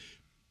labeled,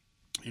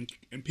 and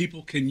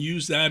people can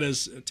use that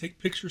as take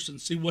pictures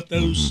and see what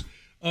those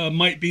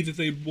might be that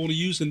they want to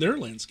use in their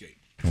landscape.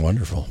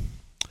 Wonderful.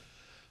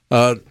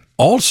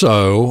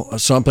 Also,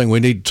 something we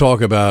need to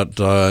talk about,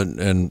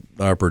 and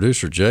our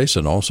producer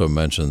Jason also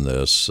mentioned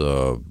this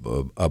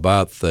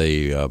about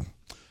the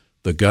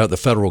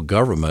federal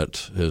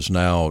government has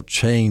now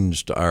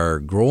changed our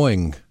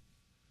growing.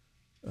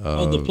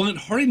 The plant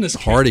hardiness.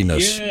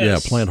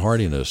 Plant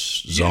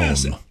hardiness zone.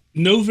 Yes.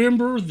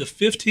 November the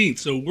 15th.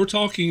 So we're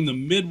talking the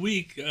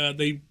midweek.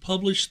 They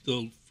published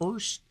the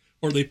first,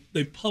 or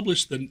they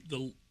published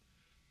the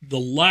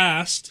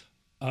last.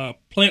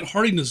 Plant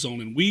hardiness zone,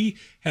 and we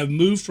have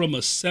moved from a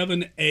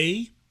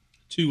 7A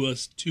to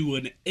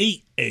an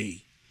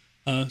 8A.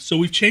 So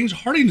we've changed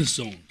hardiness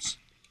zones,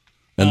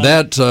 and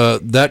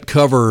that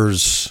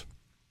covers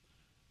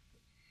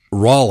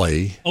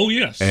Raleigh. Oh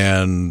yes,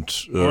 and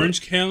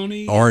Orange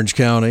County.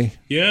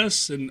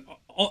 Yes, and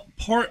I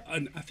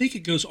think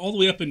it goes all the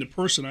way up into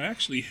Person. I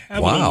actually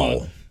have it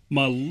on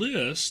my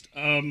list.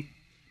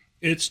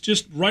 It's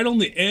just right on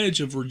the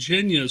edge of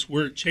Virginia is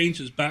where it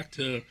changes back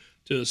to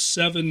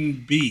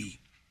 7B,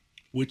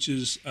 which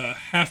is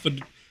half a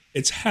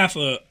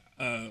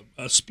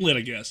split,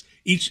 I guess.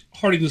 Each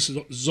hardiness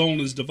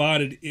zone is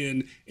divided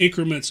in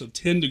increments of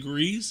 10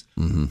 degrees,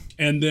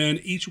 and then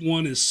each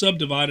one is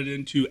subdivided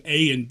into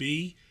A and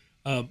B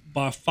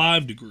by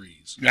 5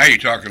 degrees. Now you're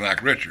talking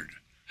like Richard.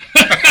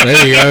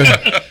 There you go.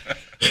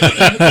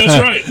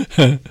 That's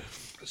right.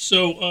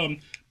 So,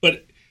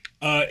 but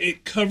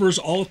it covers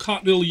all of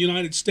continental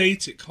United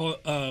States.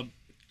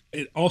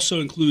 It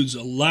also includes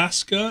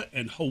Alaska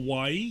and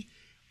Hawaii,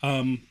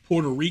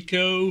 Puerto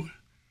Rico.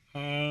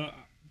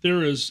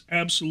 There is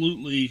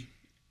absolutely.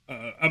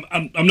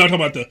 I'm not talking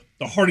about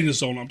the hardiness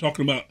zone. I'm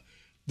talking about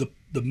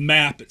the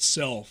map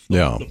itself.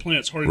 The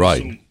plant's hardiness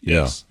zone.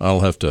 Yes. Yeah, I'll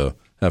have to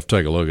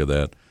take a look at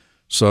that.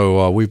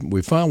 So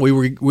we found we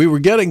were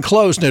getting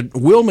close. Now,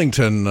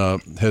 Wilmington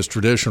has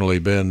traditionally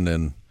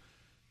been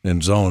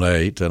in Zone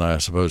 8, and I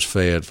suppose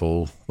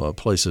Fayetteville,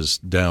 places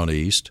down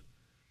east,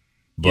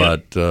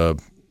 but.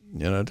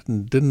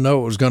 didn't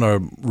know it was going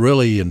to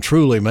really and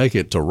truly make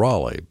it to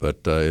Raleigh, but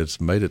it's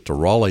made it to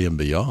Raleigh and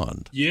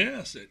beyond.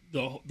 Yes,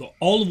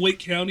 all of Wake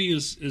County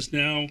is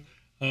now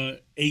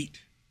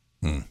 8.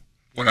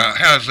 Well, now,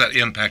 how has that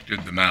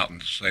impacted the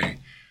mountains, say,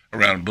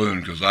 around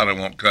Boone? Because I don't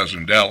want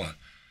Cousin Della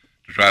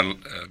to try to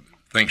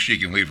think she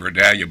can leave her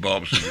dahlia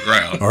bulbs in the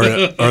ground.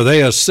 Are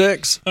they a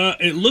 6?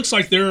 It looks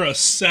like they're a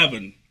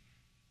 7.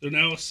 They're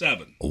now a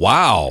 7.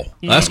 Wow,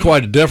 that's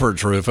quite a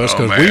difference, Rufus,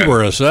 because we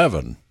were a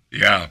 7.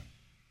 Yeah.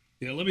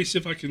 Yeah, let me see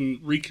if I can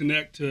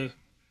reconnect to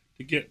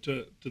get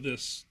to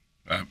this.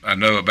 I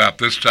know about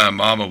this time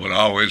Mama would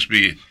always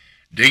be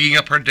digging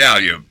up her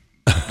dahlia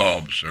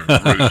bulbs or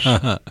roots.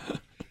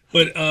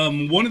 But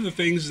one of the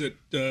things that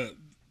the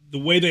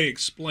way they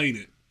explain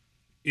it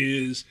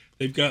is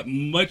they've got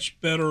much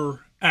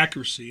better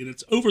accuracy, and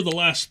it's over the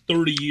last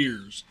 30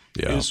 years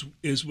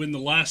is when the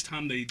last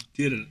time they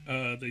did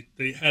it.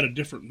 They had a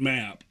different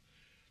map.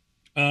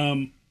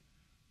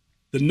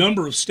 The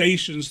number of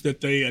stations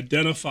that they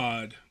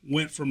identified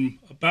went from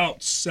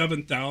about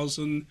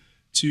 7,000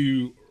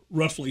 to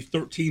roughly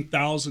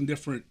 13,000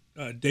 different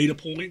data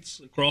points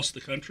across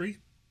the country.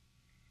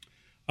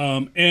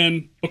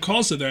 And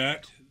because of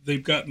that,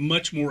 they've got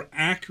much more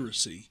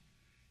accuracy.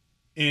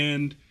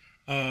 And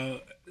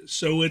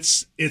so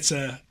it's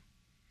a,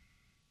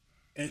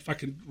 if I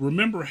can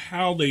remember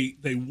how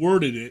they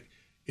worded it,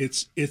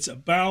 it's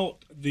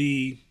about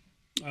the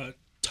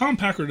Tom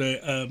Packard,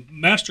 a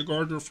master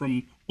gardener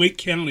from Wake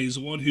County, is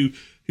the one who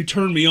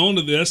turned me on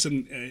to this,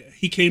 and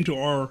he came to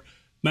our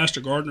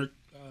master gardener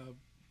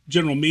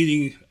general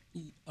meeting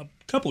a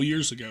couple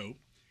years ago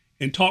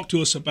and talked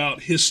to us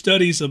about his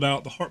studies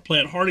about the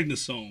plant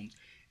hardiness zones.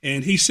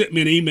 And he sent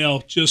me an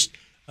email just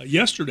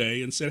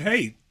yesterday and said,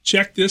 "Hey,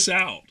 check this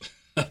out."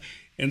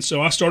 And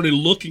so I started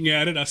looking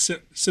at it. I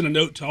sent a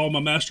note to all my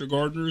master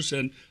gardeners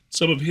and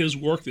some of his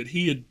work that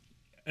he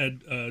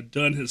had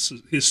done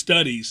his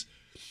studies.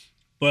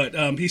 But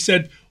he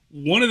said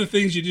one of the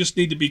things you just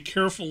need to be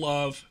careful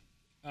of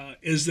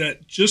is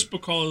that just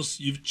because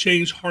you've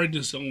changed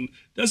hardiness zone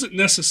doesn't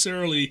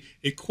necessarily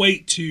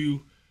equate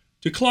to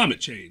climate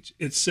change.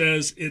 It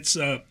says it's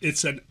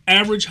an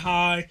average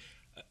high.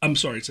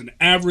 It's an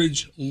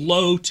average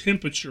low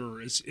temperature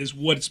is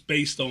what it's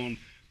based on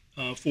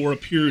for a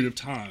period of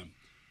time.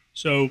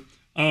 So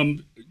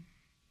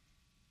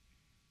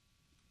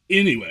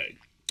anyway,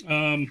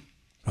 how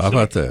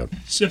about that?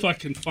 See if I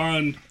can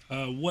find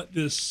what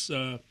this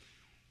little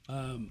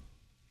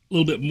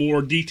bit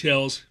more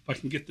details. If I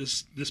can get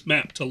this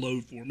map to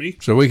load for me,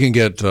 so we can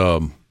get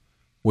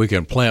we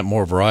can plant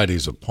more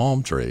varieties of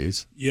palm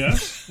trees.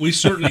 Yes, we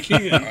certainly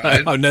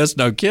can. Oh, that's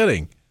no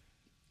kidding.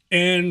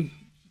 And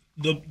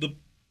the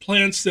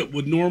plants that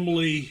would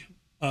normally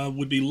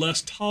would be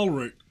less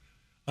tolerant.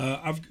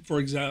 For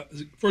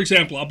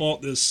example, I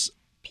bought this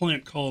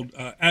plant called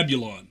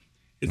Abulon.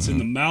 It's in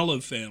the mallow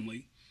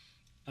family,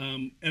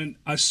 and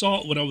I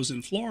saw it when I was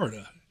in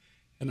Florida,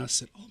 and I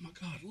said, "Oh my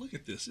God, look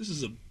at this! This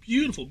is a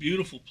beautiful,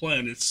 beautiful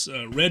plant. It's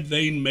red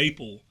vein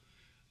maple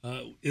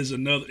is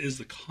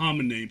the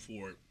common name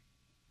for it,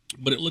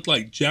 but it looked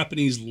like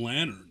Japanese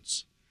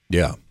lanterns."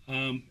 Yeah.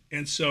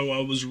 And so I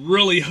was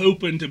really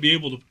hoping to be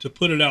able to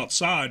put it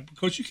outside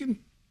because you can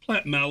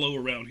plant mallow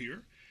around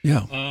here.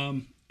 Yeah.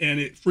 And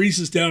it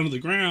freezes down to the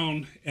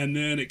ground, and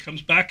then it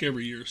comes back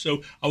every year.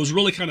 So I was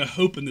really kind of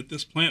hoping that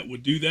this plant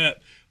would do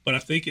that, but I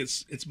think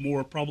it's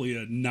more probably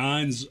a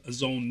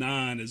zone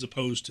 9 as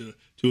opposed to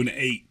an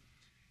 8.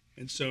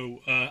 And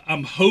so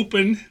I'm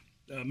hoping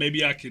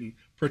maybe I can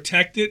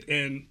protect it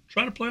and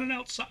try to plant it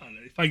outside.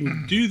 If I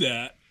can do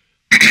that,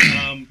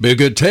 be a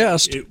good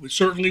test. It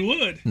certainly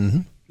would.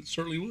 Mm-hmm. It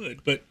certainly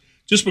would. But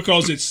just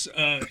because it's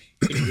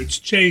it's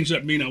changed,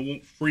 that mean I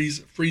won't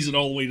freeze it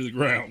all the way to the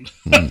ground.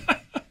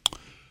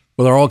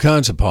 Well, there are all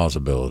kinds of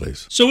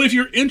possibilities. So if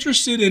you're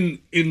interested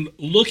in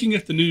looking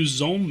at the new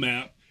zone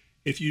map,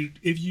 if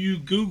you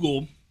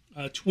Google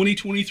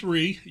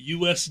 2023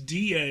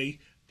 USDA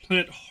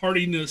plant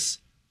hardiness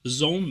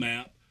zone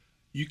map,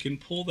 you can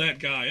pull that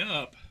guy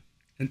up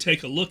and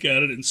take a look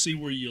at it and see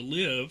where you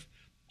live.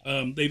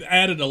 They've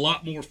added a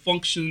lot more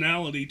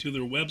functionality to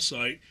their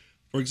website.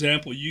 For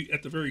example,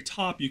 at the very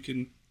top, you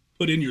can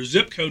put in your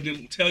zip code and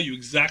it will tell you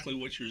exactly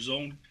what your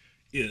zone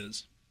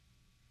is.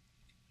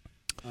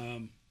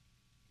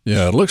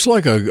 Yeah, it looks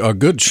like a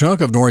good chunk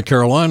of North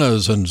Carolina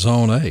is in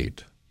Zone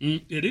 8.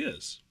 It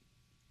is.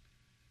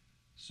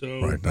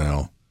 So right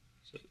now.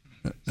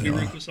 See,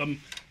 Rufus,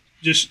 I'm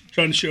just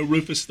trying to show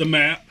Rufus the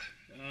map.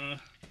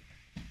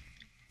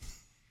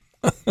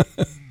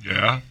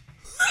 Yeah.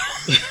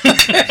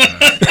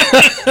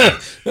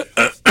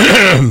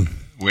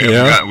 We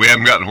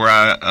haven't gotten where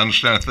I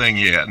understand a thing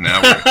yet.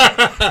 Now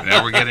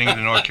we're getting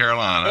into North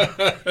Carolina,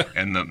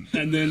 and then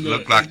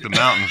look like the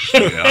mountains.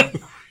 Yeah.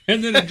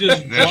 And then it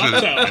just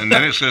drops out. And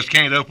then it says,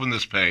 "Can't open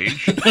this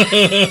page."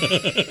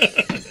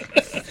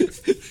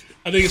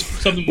 I think it's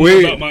something more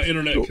about my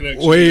internet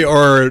connection. We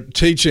are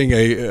teaching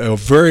a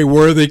very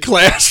worthy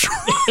class.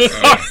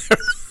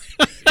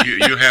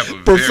 You have a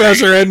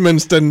Professor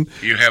Edmonston.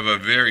 You have a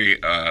very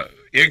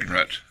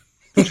ignorant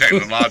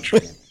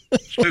technological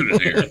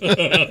student here.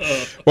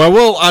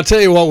 Well, I'll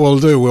tell you what we'll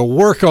do. We'll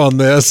work on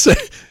this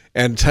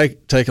and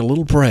take a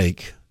little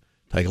break.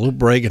 Take a little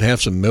break and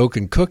have some milk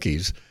and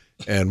cookies,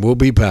 and we'll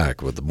be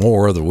back with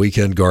more of the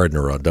Weekend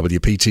Gardener on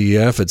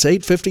WPTF. It's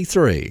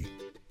 8:53.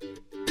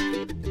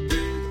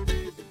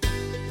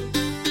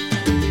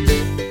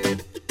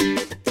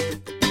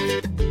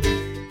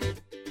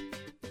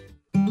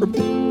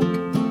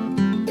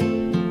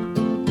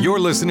 You're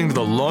listening to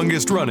the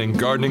longest-running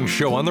gardening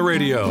show on the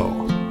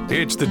radio.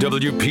 It's the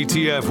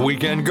WPTF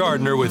Weekend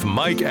Gardener with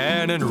Mike,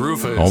 Ann, and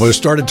Rufus. Almost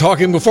started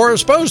talking before I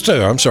was supposed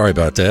to. I'm sorry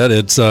about that.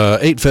 It's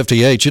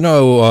 8:58. You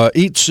know,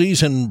 each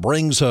season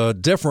brings a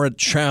different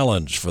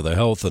challenge for the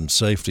health and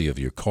safety of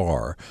your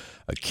car.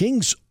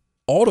 King's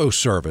Auto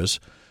Service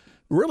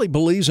really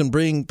believes in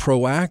being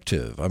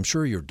proactive. I'm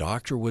sure your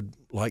doctor would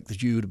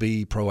like you to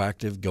be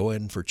proactive, go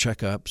in for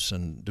checkups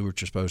and do what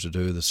you're supposed to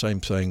do. The same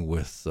thing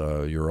with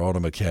your auto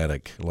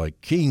mechanic, like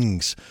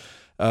King's.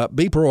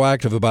 Be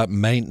proactive about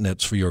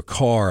maintenance for your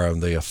car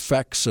and the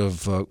effects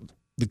of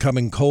the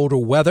coming colder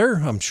weather.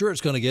 I'm sure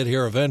it's going to get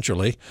here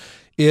eventually.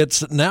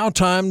 It's now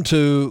time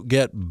to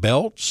get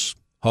belts,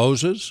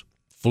 hoses,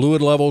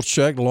 fluid levels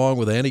checked along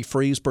with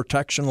antifreeze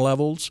protection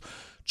levels.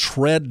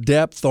 Tread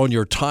depth on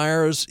your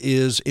tires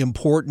is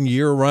important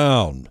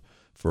year-round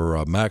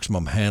for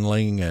maximum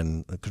handling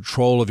and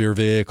control of your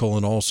vehicle,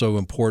 and also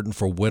important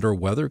for winter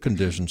weather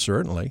conditions,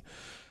 certainly.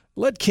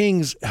 Let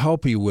King's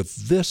help you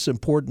with this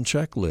important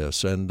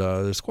checklist, and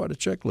there's quite a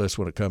checklist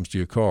when it comes to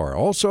your car.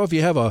 Also, if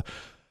you have a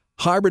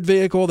hybrid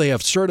vehicle, they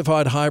have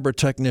certified hybrid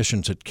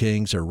technicians at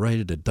King's. They're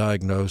ready to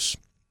diagnose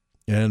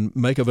and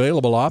make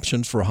available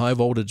options for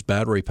high-voltage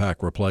battery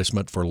pack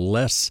replacement for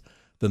less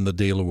than the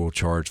dealer will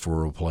charge for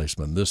a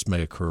replacement. This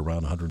may occur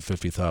around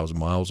 150,000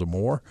 miles or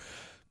more.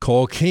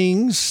 Call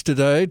King's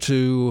today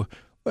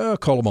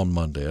call them on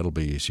Monday. It'll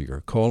be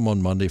easier. Call them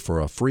on Monday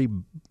for a free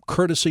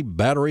courtesy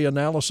battery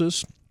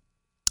analysis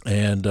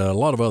and a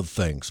lot of other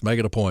things. Make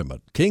an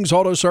appointment. King's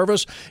Auto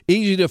Service,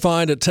 easy to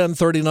find at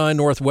 1039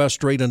 Northwest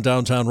Street in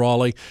downtown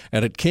Raleigh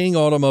and at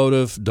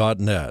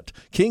kingautomotive.net.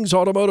 King's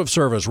Automotive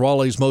Service,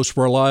 Raleigh's most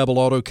reliable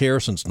auto care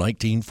since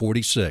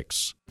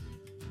 1946.